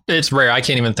 It's rare. I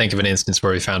can't even think of an instance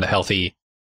where we found a healthy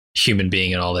human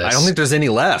being in all this. I don't think there's any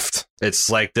left. It's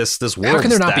like this world. How can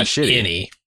there not be shitty. any?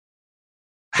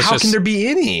 How can there be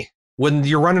any? When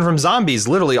you're running from zombies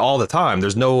literally all the time,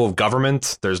 there's no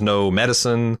government, there's no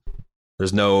medicine,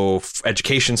 there's no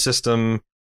education system.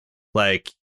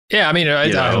 Like, yeah, I mean, I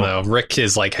don't know. Rick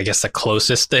is like, I guess, the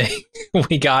closest thing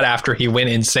we got after he went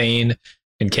insane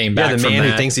and came back. Yeah, the from man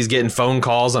that. who thinks he's getting phone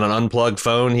calls on an unplugged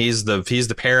phone. He's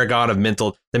the paragon of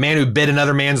mental. The man who bit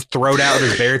another man's throat out with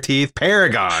his bare teeth.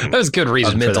 Paragon. That was good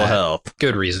reason of for mental that. health.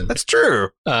 Good reason. That's true.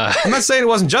 I'm not saying it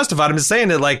wasn't justified. I'm just saying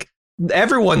that, like,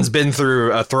 everyone's been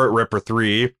through a Throat Ripper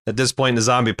 3 at this point in the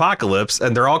zombie apocalypse,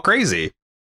 and they're all crazy.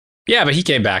 Yeah, but he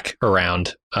came back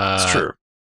around. It's true.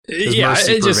 His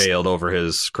mercy prevailed over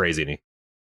his craziness.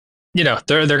 You know,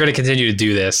 they're going to continue to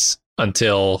do this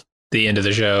until the end of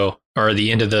the show or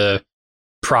the end of the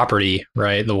property,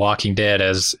 right? The Walking Dead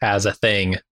as a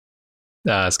thing.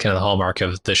 It's kind of the hallmark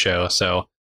of the show. So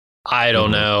I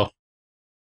don't know.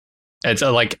 It's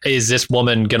like, is this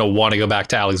woman going to want to go back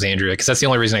to Alexandria? Because that's the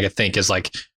only reason I could think is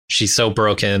like she's so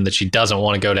broken that she doesn't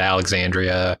want to go to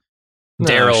Alexandria. No,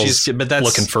 Daryl's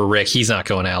looking for Rick. He's not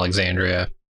going to Alexandria.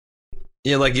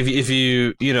 Yeah, like if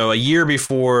you a year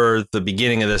before the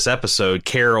beginning of this episode,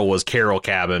 Carol was Carol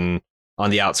Cabin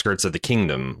on the outskirts of the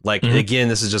kingdom. Like, again,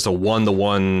 this is just a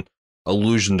 1-to-1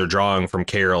 illusion they're drawing from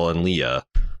Carol and Leah.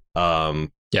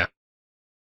 Yeah.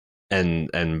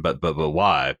 But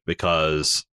why?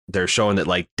 Because they're showing that,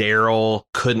 like, Daryl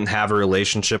couldn't have a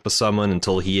relationship with someone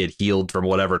until he had healed from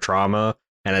whatever trauma.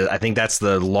 And I think that's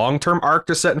the long-term arc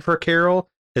they're setting for Carol,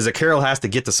 is that Carol has to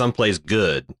get to someplace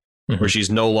good where she's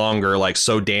no longer, like,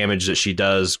 so damaged that she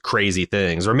does crazy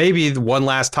things. Or maybe one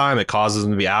last time it causes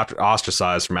them to be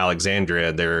ostracized from Alexandria.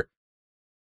 And they're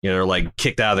like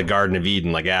kicked out of the Garden of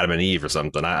Eden like Adam and Eve or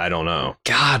something. I don't know.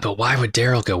 God, but why would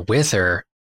Daryl go with her?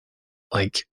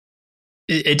 Like,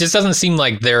 it just doesn't seem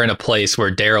like they're in a place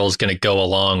where Daryl's going to go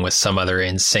along with some other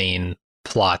insane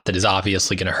plot that is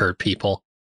obviously going to hurt people.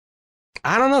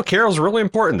 I don't know. Carol's really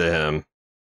important to him.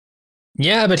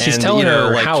 Yeah, but she's telling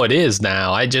her how it is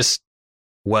now.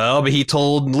 Well, but he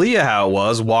told Leah how it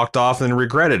was, walked off and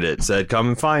regretted it, said, come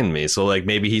and find me. So like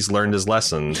maybe he's learned his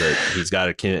lesson that he's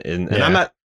got and I'm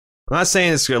not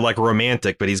saying it's like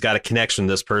romantic, but he's got a connection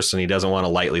to this person. He doesn't want to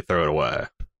lightly throw it away.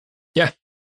 Yeah.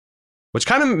 Which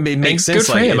kind of makes sense.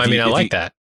 Good for him. I mean, I like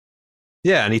that.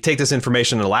 Yeah. And he take this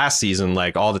information in the last season,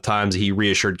 like all the times he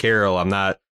reassured Carol, I'm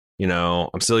not,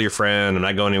 I'm still your friend. I'm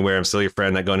not going anywhere. I'm still your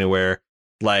friend. Not going anywhere.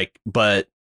 Like, but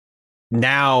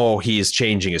now he's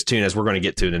changing his tune, as we're going to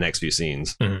get to in the next few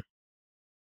scenes. Mm-hmm.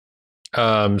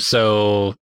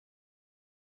 So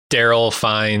Daryl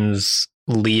finds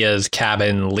Leah's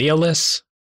cabin Leah-less,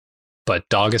 but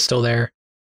Dog is still there.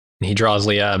 And he draws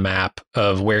Leah a map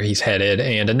of where he's headed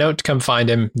and a note to come find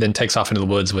him, then takes off into the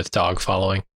woods with Dog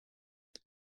following.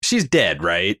 She's dead,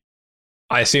 right?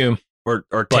 I assume. Or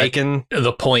taken.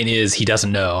 The point is he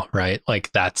doesn't know, right?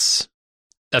 Like that's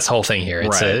the whole thing here.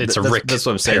 It's a Rick. That's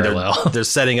what I'm saying. Parallel. They're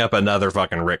setting up another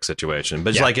fucking Rick situation. But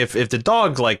it's Yeah. like if the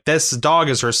dog, like this dog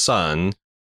is her son,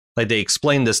 like they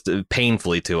explained this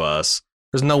painfully to us.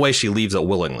 There's no way she leaves it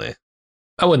willingly.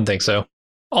 I wouldn't think so.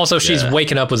 Also, she's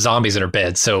waking up with zombies in her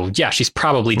bed, so yeah, she's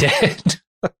probably dead.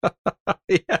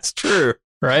 Yeah, that's true.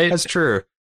 Right? That's true.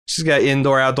 She's got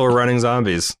indoor-outdoor running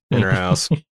zombies in her house.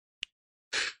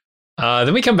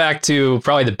 Then we come back to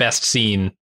probably the best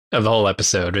scene of the whole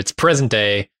episode. It's present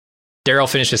day.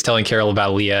 Daryl finishes telling Carol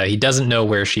about Leah. He doesn't know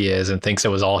where she is and thinks it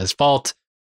was all his fault,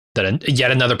 that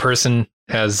yet another person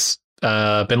has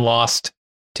been lost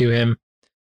to him.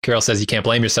 Carol says you can't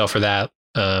blame yourself for that.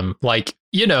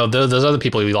 Those other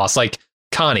people we lost, like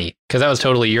Connie, because that was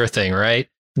totally your thing, right?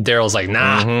 Daryl's like,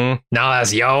 nah,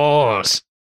 that's yours.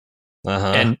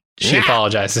 And she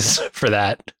apologizes for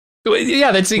that.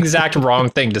 Yeah, that's the exact wrong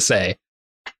thing to say.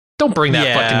 Don't bring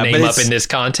that fucking name up in this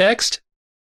context.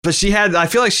 But I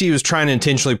feel like she was trying to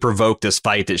intentionally provoke this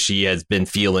fight that she has been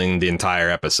feeling the entire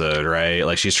episode, right?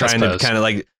 Like she's trying to kind of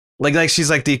like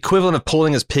she's like the equivalent of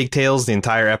pulling his pigtails the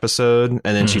entire episode.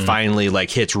 And then she finally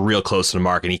like hits real close to the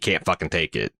mark and he can't fucking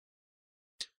take it.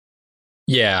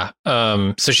 Yeah.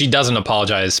 So she doesn't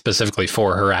apologize specifically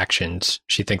for her actions.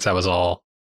 She thinks that was all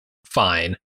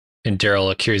fine. And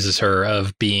Daryl accuses her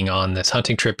of being on this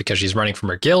hunting trip because she's running from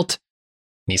her guilt.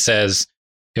 And he says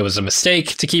it was a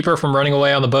mistake to keep her from running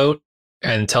away on the boat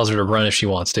and tells her to run if she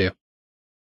wants to.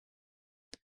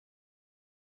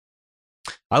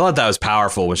 I thought that was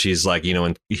powerful when she's like,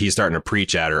 when he's starting to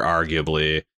preach at her,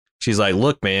 arguably. She's like,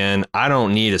 look, man, I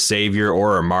don't need a savior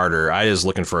or a martyr. I just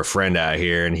looking for a friend out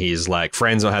here. And he's like,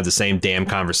 friends don't have the same damn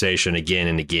conversation again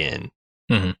and again.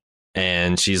 Mm-hmm.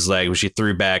 And she's like, when she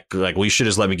threw back, like, well, you should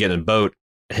just let me get in a boat.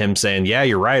 Him saying, yeah,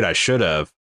 you're right. I should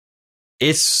have.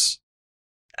 It's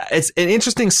an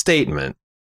interesting statement.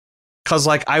 Because,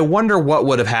 like, I wonder what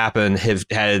would have happened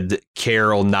had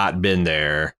Carol not been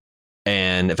there.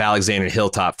 And if Alexander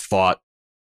Hilltop fought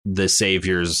the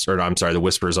Saviors, or I'm sorry, the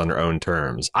Whisperers on their own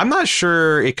terms. I'm not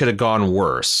sure it could have gone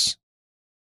worse.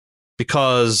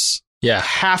 Because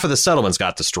half of the settlements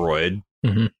got destroyed.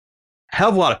 Mm-hmm. Hell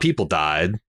of a lot of people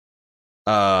died.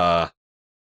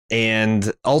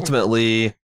 And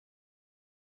ultimately,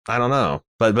 I don't know,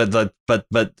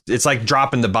 but it's like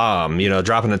dropping the bomb,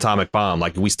 dropping an atomic bomb.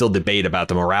 Like we still debate about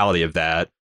the morality of that.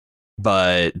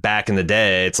 But back in the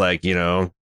day, it's like,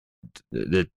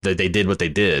 that they did what they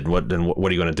did. What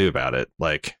are you going to do about it?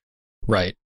 Like,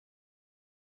 right.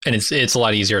 And it's a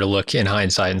lot easier to look in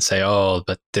hindsight and say, oh,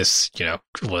 but this,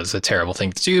 was a terrible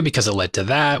thing to do because it led to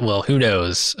that. Well, who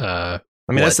knows?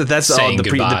 I mean, that's all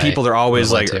the people that are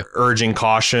always like urging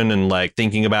caution and like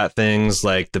thinking about things,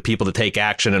 like the people that take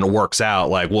action and it works out.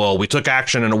 Like, well, we took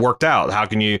action and it worked out. How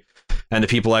can you? And the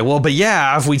people are like, well, but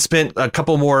yeah, if we'd spent a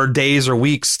couple more days or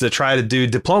weeks to try to do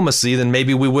diplomacy, then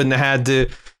maybe we wouldn't have had to.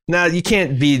 Now, you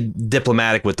can't be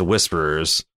diplomatic with the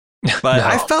Whisperers. But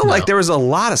I felt like there was a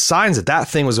lot of signs that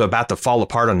thing was about to fall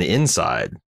apart on the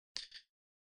inside.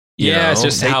 It's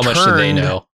just how much do they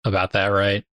know about that,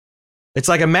 right? It's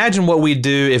like, imagine what we'd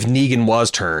do if Negan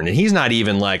was turned, and he's not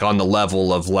even like on the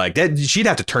level of like that. She'd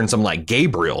have to turn something like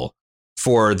Gabriel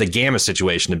for the Gamma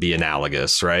situation to be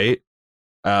analogous, right?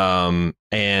 And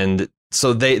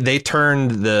so they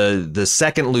turned the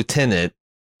second lieutenant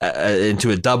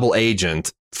into a double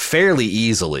agent fairly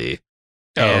easily.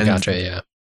 Oh, gotcha. Yeah.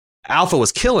 Alpha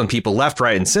was killing people left,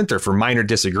 right, and center for minor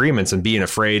disagreements and being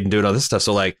afraid and doing all this stuff.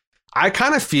 So like, I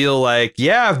kind of feel like,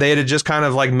 if they had just kind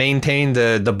of like maintained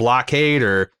the blockade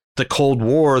or the Cold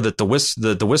War, that the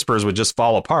Whisperers would just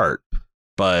fall apart.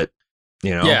 But,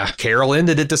 Carol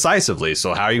ended it decisively.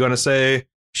 So how are you going to say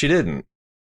she didn't?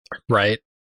 Right.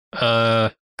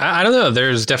 I don't know.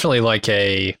 There's definitely like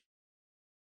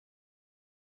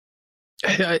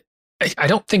I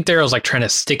don't think Daryl's like trying to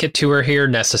stick it to her here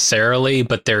necessarily,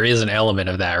 but there is an element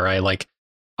of that, right? Like,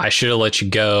 I should have let you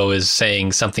go is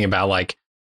saying something about like,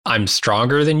 I'm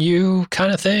stronger than you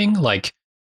kind of thing. Like,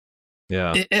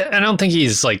 Yeah. I don't think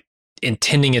he's like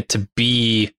intending it to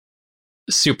be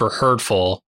super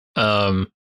hurtful, though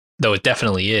it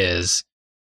definitely is.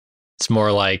 It's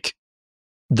more like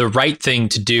the right thing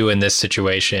to do in this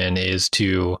situation is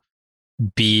to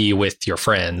be with your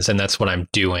friends, and that's what I'm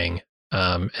doing.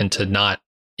 And to not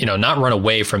run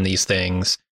away from these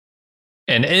things.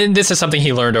 And this is something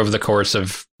he learned over the course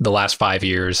of the last 5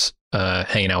 years,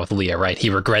 hanging out with Leah, right? He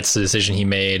regrets the decision he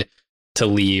made to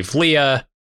leave Leah,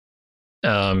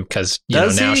 because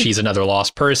now she's another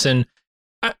lost person.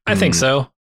 I think so.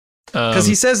 Because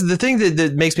he says the thing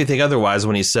that makes me think otherwise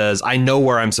when he says, I know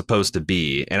where I'm supposed to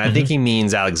be. And I think he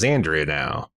means Alexandria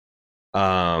now.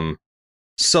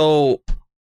 So,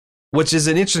 which is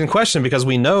an interesting question, because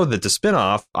we know that the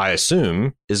spinoff, I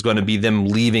assume, is going to be them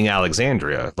leaving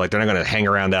Alexandria. Like, they're not going to hang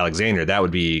around Alexandria. That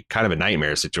would be kind of a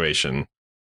nightmare situation.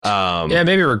 Yeah,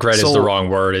 maybe regret is the wrong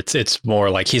word. It's more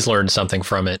like he's learned something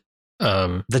from it.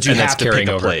 That you have to pick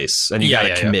a place, and you got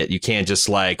to commit. Yeah. You can't just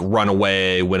like run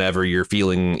away whenever you're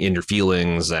feeling in your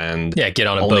feelings and get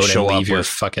on a boat and leave your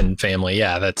fucking family.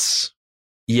 Yeah, that's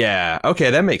okay,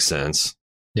 that makes sense.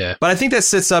 Yeah, but I think that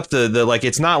sets up the like,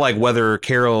 it's not like whether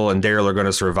Carol and Daryl are going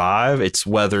to survive. It's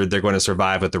whether they're going to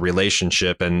survive with the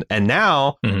relationship. And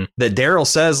now that Daryl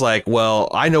says like, well,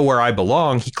 I know where I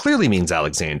belong, he clearly means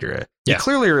Alexandria. Yeah. He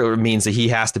clearly means that he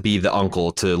has to be the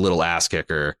uncle to little ass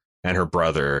kicker and her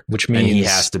brother, which means he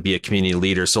has to be a community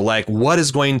leader. So like, what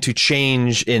is going to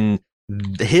change in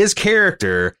his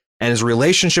character and his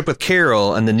relationship with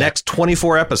Carol in the next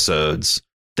 24 episodes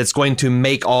that's going to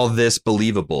make all this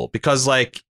believable? Because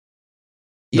like,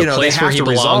 the place where he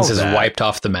belongs is wiped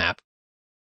off the map.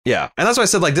 Yeah. And that's why I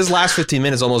said like this last 15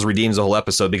 minutes almost redeems the whole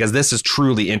episode, because this is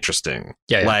truly interesting.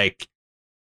 Yeah. Like,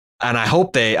 and I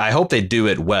hope they do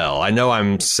it well. I know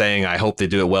I'm saying I hope they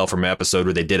do it well from an episode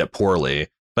where they did it poorly,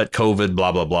 but COVID,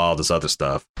 blah, blah, blah, all this other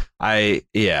stuff. If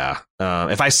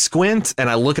I squint and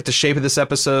I look at the shape of this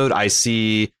episode, I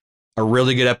see a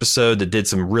really good episode that did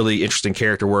some really interesting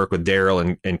character work with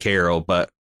Daryl and Carol.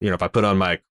 But, if I put on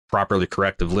my properly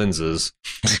corrective lenses,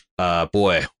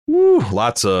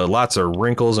 lots of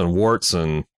wrinkles and warts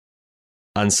and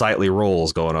unsightly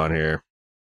roles going on here.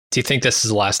 Do you think this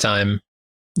is the last time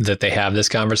that they have this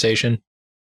conversation?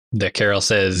 That Carol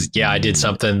says, yeah, I did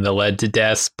something that led to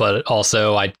death, but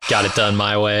also I got it done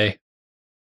my way.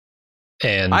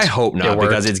 And I hope not,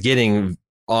 because it's getting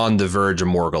on the verge of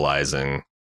morgalizing.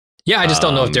 Yeah, I just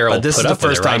don't know if Daryl. But this is the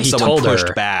first time someone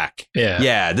pushed back.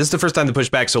 Yeah, this is the first time to push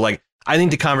back. So like, I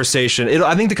think the conversation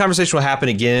will happen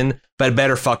again, but it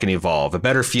better fucking evolve. It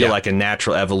better feel like a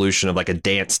natural evolution of like a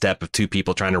dance step of two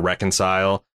people trying to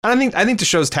reconcile. And I think the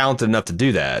show's talented enough to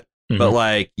do that. But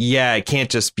like, it can't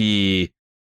just be.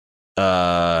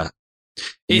 It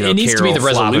needs to be the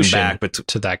resolution back,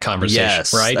 to that conversation,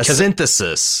 yes, right? A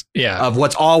synthesis Yeah. of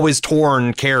what's always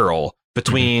torn Carol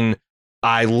between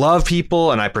I love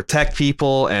people and I protect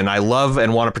people and I love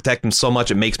and want to protect them so much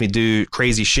it makes me do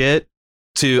crazy shit,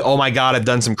 to, oh my God, I've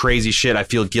done some crazy shit. I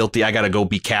feel guilty. I got to go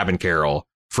be cabin Carol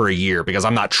for a year because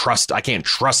I can't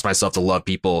trust myself to love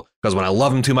people, because when I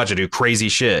love them too much, I do crazy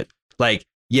shit. Like,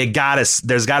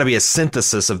 there's got to be a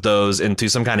synthesis of those into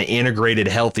some kind of integrated,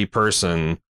 healthy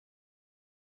person,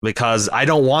 because I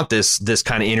don't want this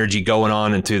kind of energy going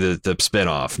on into the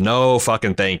spinoff. No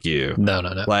fucking thank you. No.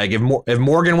 Like if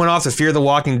Morgan went off to Fear the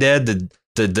Walking Dead,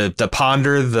 the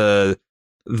ponder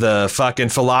the fucking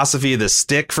philosophy of the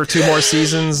stick for 2 more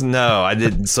seasons. No, I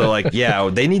didn't. So like,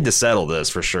 they need to settle this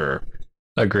for sure.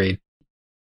 Agreed.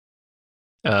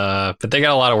 But they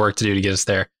got a lot of work to do to get us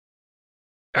there.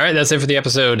 All right, that's it for the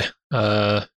episode.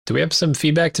 Do we have some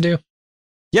feedback to do?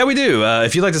 Yeah, we do.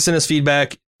 If you'd like to send us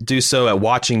feedback, do so at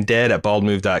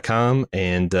watchingdead@baldmove.com,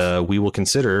 and we will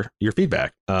consider your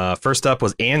feedback. First up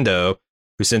was Ando,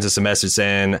 who sent us a message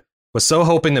saying, was so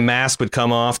hoping the mask would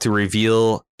come off to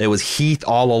reveal it was Heath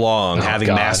all along, having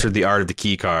mastered the art of the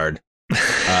key card.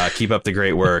 Keep up the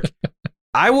great work.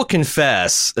 I will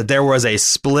confess that there was a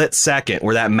split second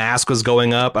where that mask was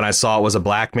going up and I saw it was a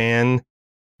black man.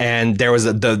 And there was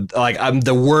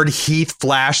the word Heath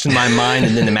flashed in my mind,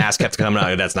 and then the mask kept coming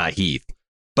out. That's not Heath.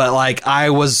 But like,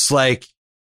 I was like,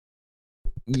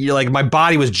 my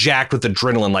body was jacked with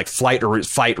adrenaline, like fight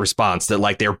response, that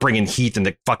like they're bringing Heath in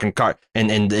the fucking car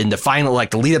and in the final, like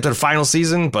the lead up to the final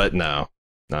season. But no.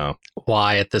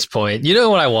 Why at this point? You know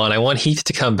what I want? I want Heath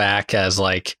to come back as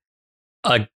like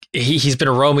he's been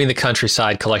roaming the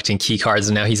countryside collecting key cards,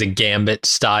 and now he's a Gambit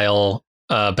style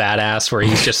badass where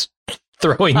he's just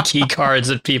throwing key cards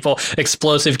at people,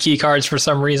 explosive key cards for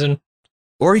some reason.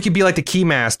 Or he could be like the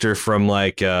Keymaster from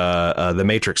like the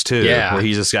Matrix 2, Yeah. where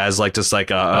he just has like a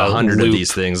 100 of loop.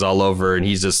 these things all over, and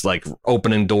he's just like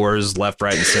opening doors left,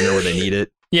 right, and center where they need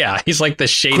it. Yeah, he's like the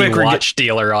shady Quicker, watch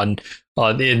dealer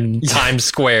in Times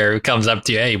Square who comes up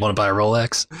to you, hey, you want to buy a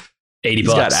Rolex? $80. He's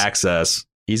got access.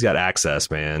 He's got access,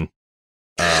 man.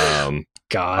 God.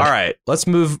 All right, let's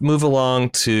move along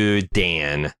to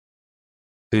Dan,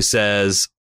 who says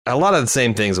a lot of the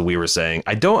same things that we were saying.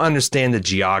 I don't understand the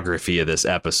geography of this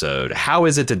episode. How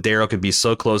is it that Daryl could be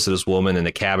so close to this woman in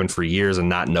the cabin for years and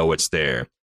not know it's there?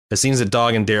 It seems that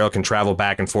Dog and Daryl can travel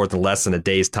back and forth in less than a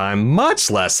day's time,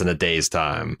 much less than a day's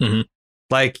time. Mhm.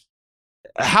 Like,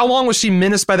 how long was she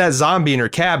menaced by that zombie in her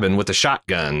cabin with a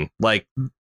shotgun? Like,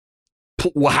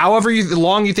 however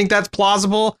long you think that's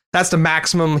plausible, that's the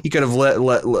maximum he could have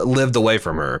lived away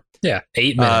from her. Yeah,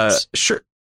 8 minutes. Sure.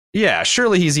 Yeah,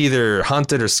 surely he's either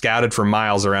hunted or scouted for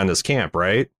miles around his camp,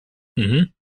 right? Mm-hmm.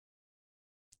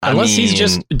 Unless he's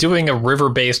just doing a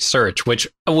river-based search, which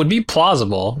would be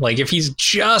plausible. Like, if he's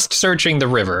just searching the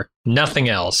river, nothing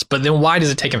else. But then why does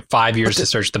it take him 5 years to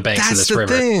search the banks of this river?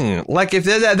 That's the thing. Like, if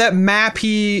that map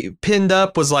he pinned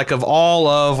up was like of all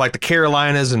of like the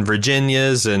Carolinas and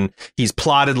Virginias, and he's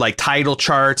plotted like tidal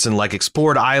charts and like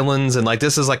explored islands, and like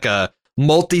this is like a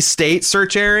multi-state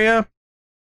search area,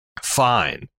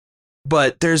 fine.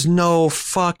 But there's no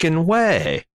fucking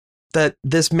way that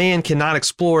this man cannot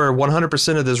explore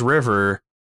 100% of this river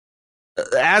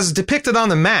as depicted on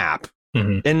the map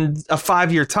in a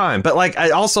 5-year time. But like, I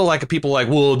also like people like,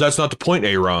 well, that's not the point,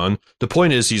 Aaron. The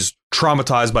point is he's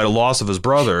traumatized by the loss of his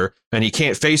brother and he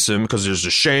can't face him because there's the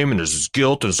shame and there's his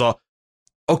guilt and so.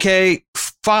 Okay,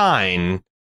 fine.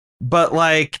 But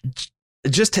like,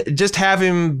 just have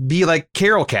him be like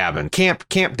Carol Cabin, Camp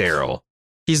Daryl.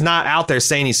 He's not out there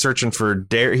saying he's searching for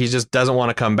Daryl. He just doesn't want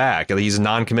to come back. He's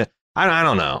non-commit. I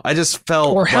don't know. I just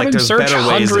felt or have like him there's search better ways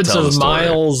to hundreds tell the of story.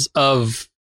 miles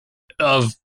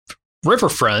of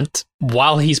riverfront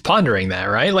while he's pondering that,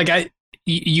 right? Like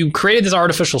you created this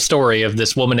artificial story of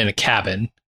this woman in a cabin.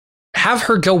 Have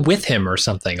her go with him or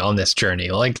something on this journey.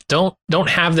 Like don't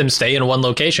have them stay in one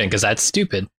location because that's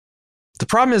stupid. The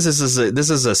problem is this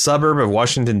is a suburb of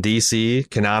Washington, D.C.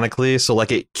 canonically, so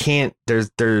like it can't.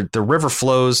 The river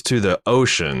flows to the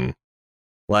ocean.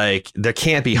 Like there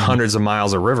can't be hundreds of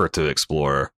miles of river to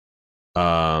explore.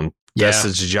 The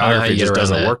geography just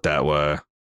doesn't work that way.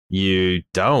 You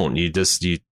don't. You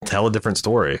tell a different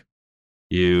story.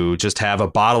 You just have a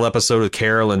bottle episode of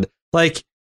Carol and like,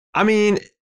 I mean,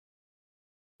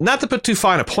 not to put too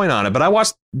fine a point on it, but I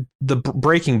watched the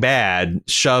Breaking Bad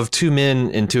shove two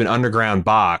men into an underground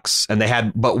box and they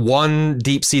had but one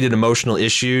deep-seated emotional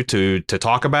issue to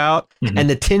talk about. Mm-hmm. And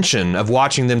the tension of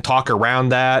watching them talk around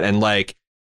that and like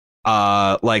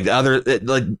the other,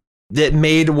 that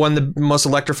made one of the most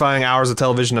electrifying hours of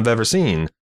television I've ever seen.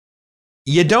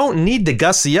 You don't need to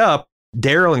gussy up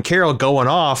Daryl and Carol going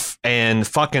off and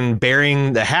fucking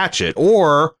burying the hatchet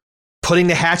or putting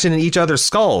the hatchet in each other's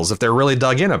skulls if they're really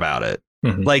dug in about it.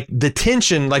 Mm-hmm. Like the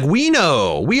tension, like we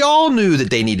all knew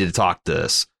that they needed to talk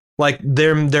this. Like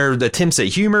their attempts at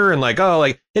humor and like, oh,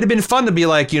 like it'd have been fun to be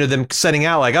like, them setting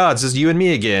out like, oh, it's just you and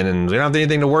me again and we don't have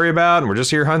anything to worry about and we're just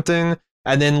here hunting.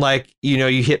 And then like,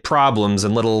 you hit problems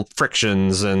and little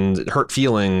frictions and hurt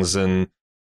feelings and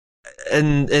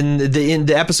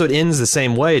the episode ends the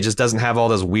same way. It just doesn't have all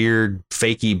this weird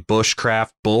fakey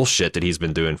bushcraft bullshit that he's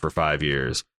been doing for 5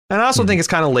 years. And I also think it's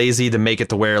kind of lazy to make it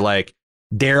to where like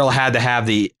Daryl had to have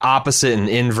the opposite and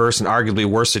inverse and arguably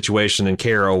worse situation than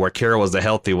Carol, where Carol was the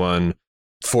healthy one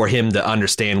for him to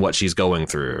understand what she's going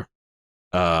through.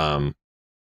 But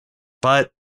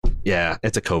yeah,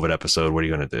 it's a COVID episode. What are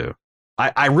you going to do?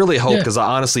 I really hope, because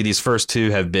honestly, these first two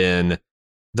have been,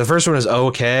 the first one is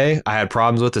okay. I had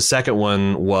problems with. The second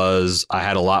one was I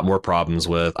had a lot more problems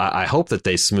with. I hope that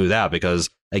they smooth out because,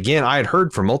 again, I had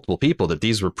heard from multiple people that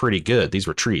these were pretty good. These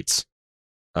were treats.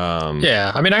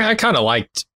 Yeah, I mean, I kind of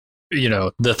liked,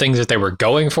 the things that they were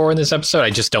going for in this episode.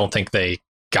 I just don't think they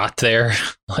got there.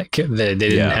 Like they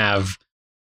didn't have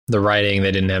the writing,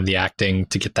 they didn't have the acting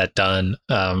to get that done.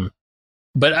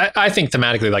 But I think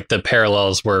thematically, like the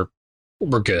parallels were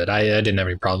good. I didn't have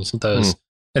any problems with those.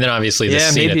 And then obviously the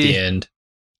scene at the end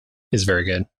is very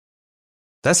good.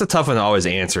 That's a tough one to always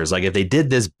answer. Is like, if they did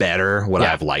this better, would I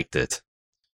have liked it?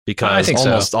 Because I think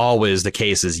almost always the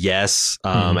case is yes.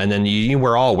 And then you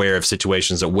were all aware of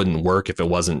situations that wouldn't work if it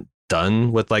wasn't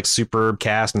done with like superb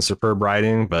cast and superb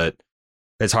writing. But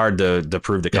it's hard to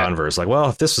prove the converse. Like, well,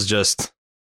 if this was just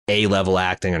A-level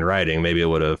acting and writing, maybe it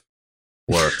would have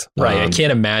worked. Right. I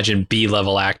can't imagine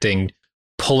B-level acting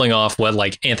pulling off what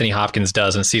like Anthony Hopkins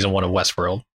does in season 1 of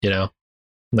Westworld, you know,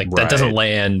 like that doesn't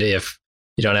land if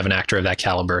you don't have an actor of that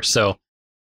caliber. So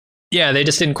yeah, they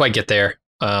just didn't quite get there.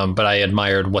 But I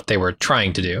admired what they were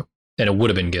trying to do, and it would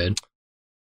have been good.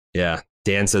 Yeah.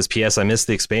 Dan says, P.S. I missed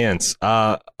The Expanse.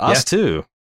 Us too.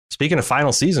 Speaking of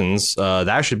final seasons,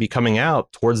 that should be coming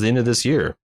out towards the end of this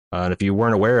year. And if you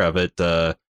weren't aware of it,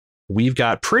 we've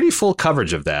got pretty full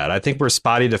coverage of that. I think we're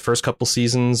spotty the first couple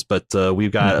seasons, but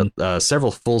we've got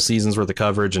several full seasons worth of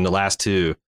coverage, and the last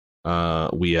 2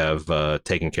 we have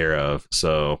taken care of.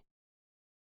 So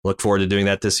look forward to doing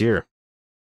that this year.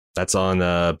 That's on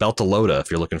Beltalowda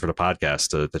if you're looking for the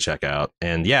podcast to check out.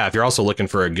 And yeah, if you're also looking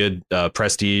for a good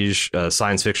prestige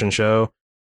science fiction show,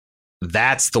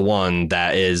 that's the one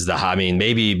that is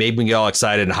maybe we can get all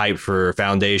excited and hyped for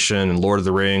Foundation and Lord of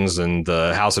the Rings and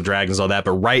the House of Dragons, all that.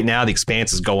 But right now, The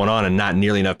Expanse is going on and not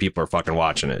nearly enough people are fucking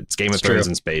watching it. It's Game of Thrones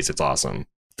in space. It's awesome.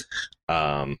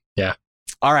 Yeah.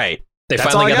 All right. They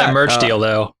finally got that merch deal,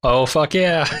 though. Oh, fuck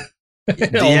yeah. Only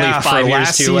 5 years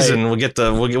last too season, late.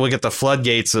 We'll get the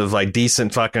floodgates of like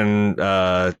decent fucking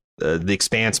The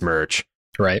Expanse merch.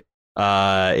 Right.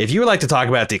 If you would like to talk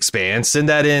about The Expanse, send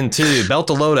that in to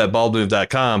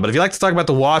beltalowda@baldmove.com. But if you'd like to talk about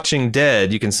The Watching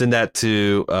Dead, you can send that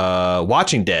to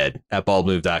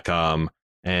watchingdead@baldmove.com,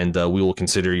 and we will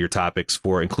consider your topics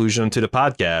for inclusion to the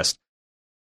podcast.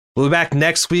 We'll be back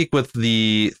next week with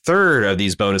the 3rd of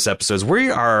these bonus episodes.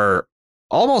 We are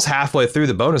almost halfway through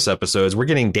the bonus episodes. We're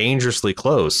getting dangerously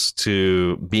close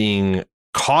to being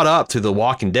caught up to The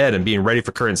Walking Dead and being ready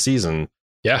for current season.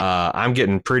 Yeah, I'm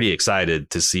getting pretty excited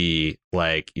to see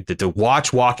to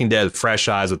watch Walking Dead with fresh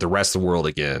eyes with the rest of the world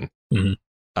again.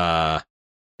 Mm-hmm.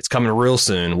 It's coming real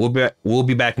soon. We'll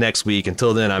be back next week.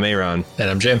 Until then, I'm Aaron. And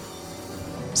I'm Jim.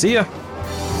 See ya.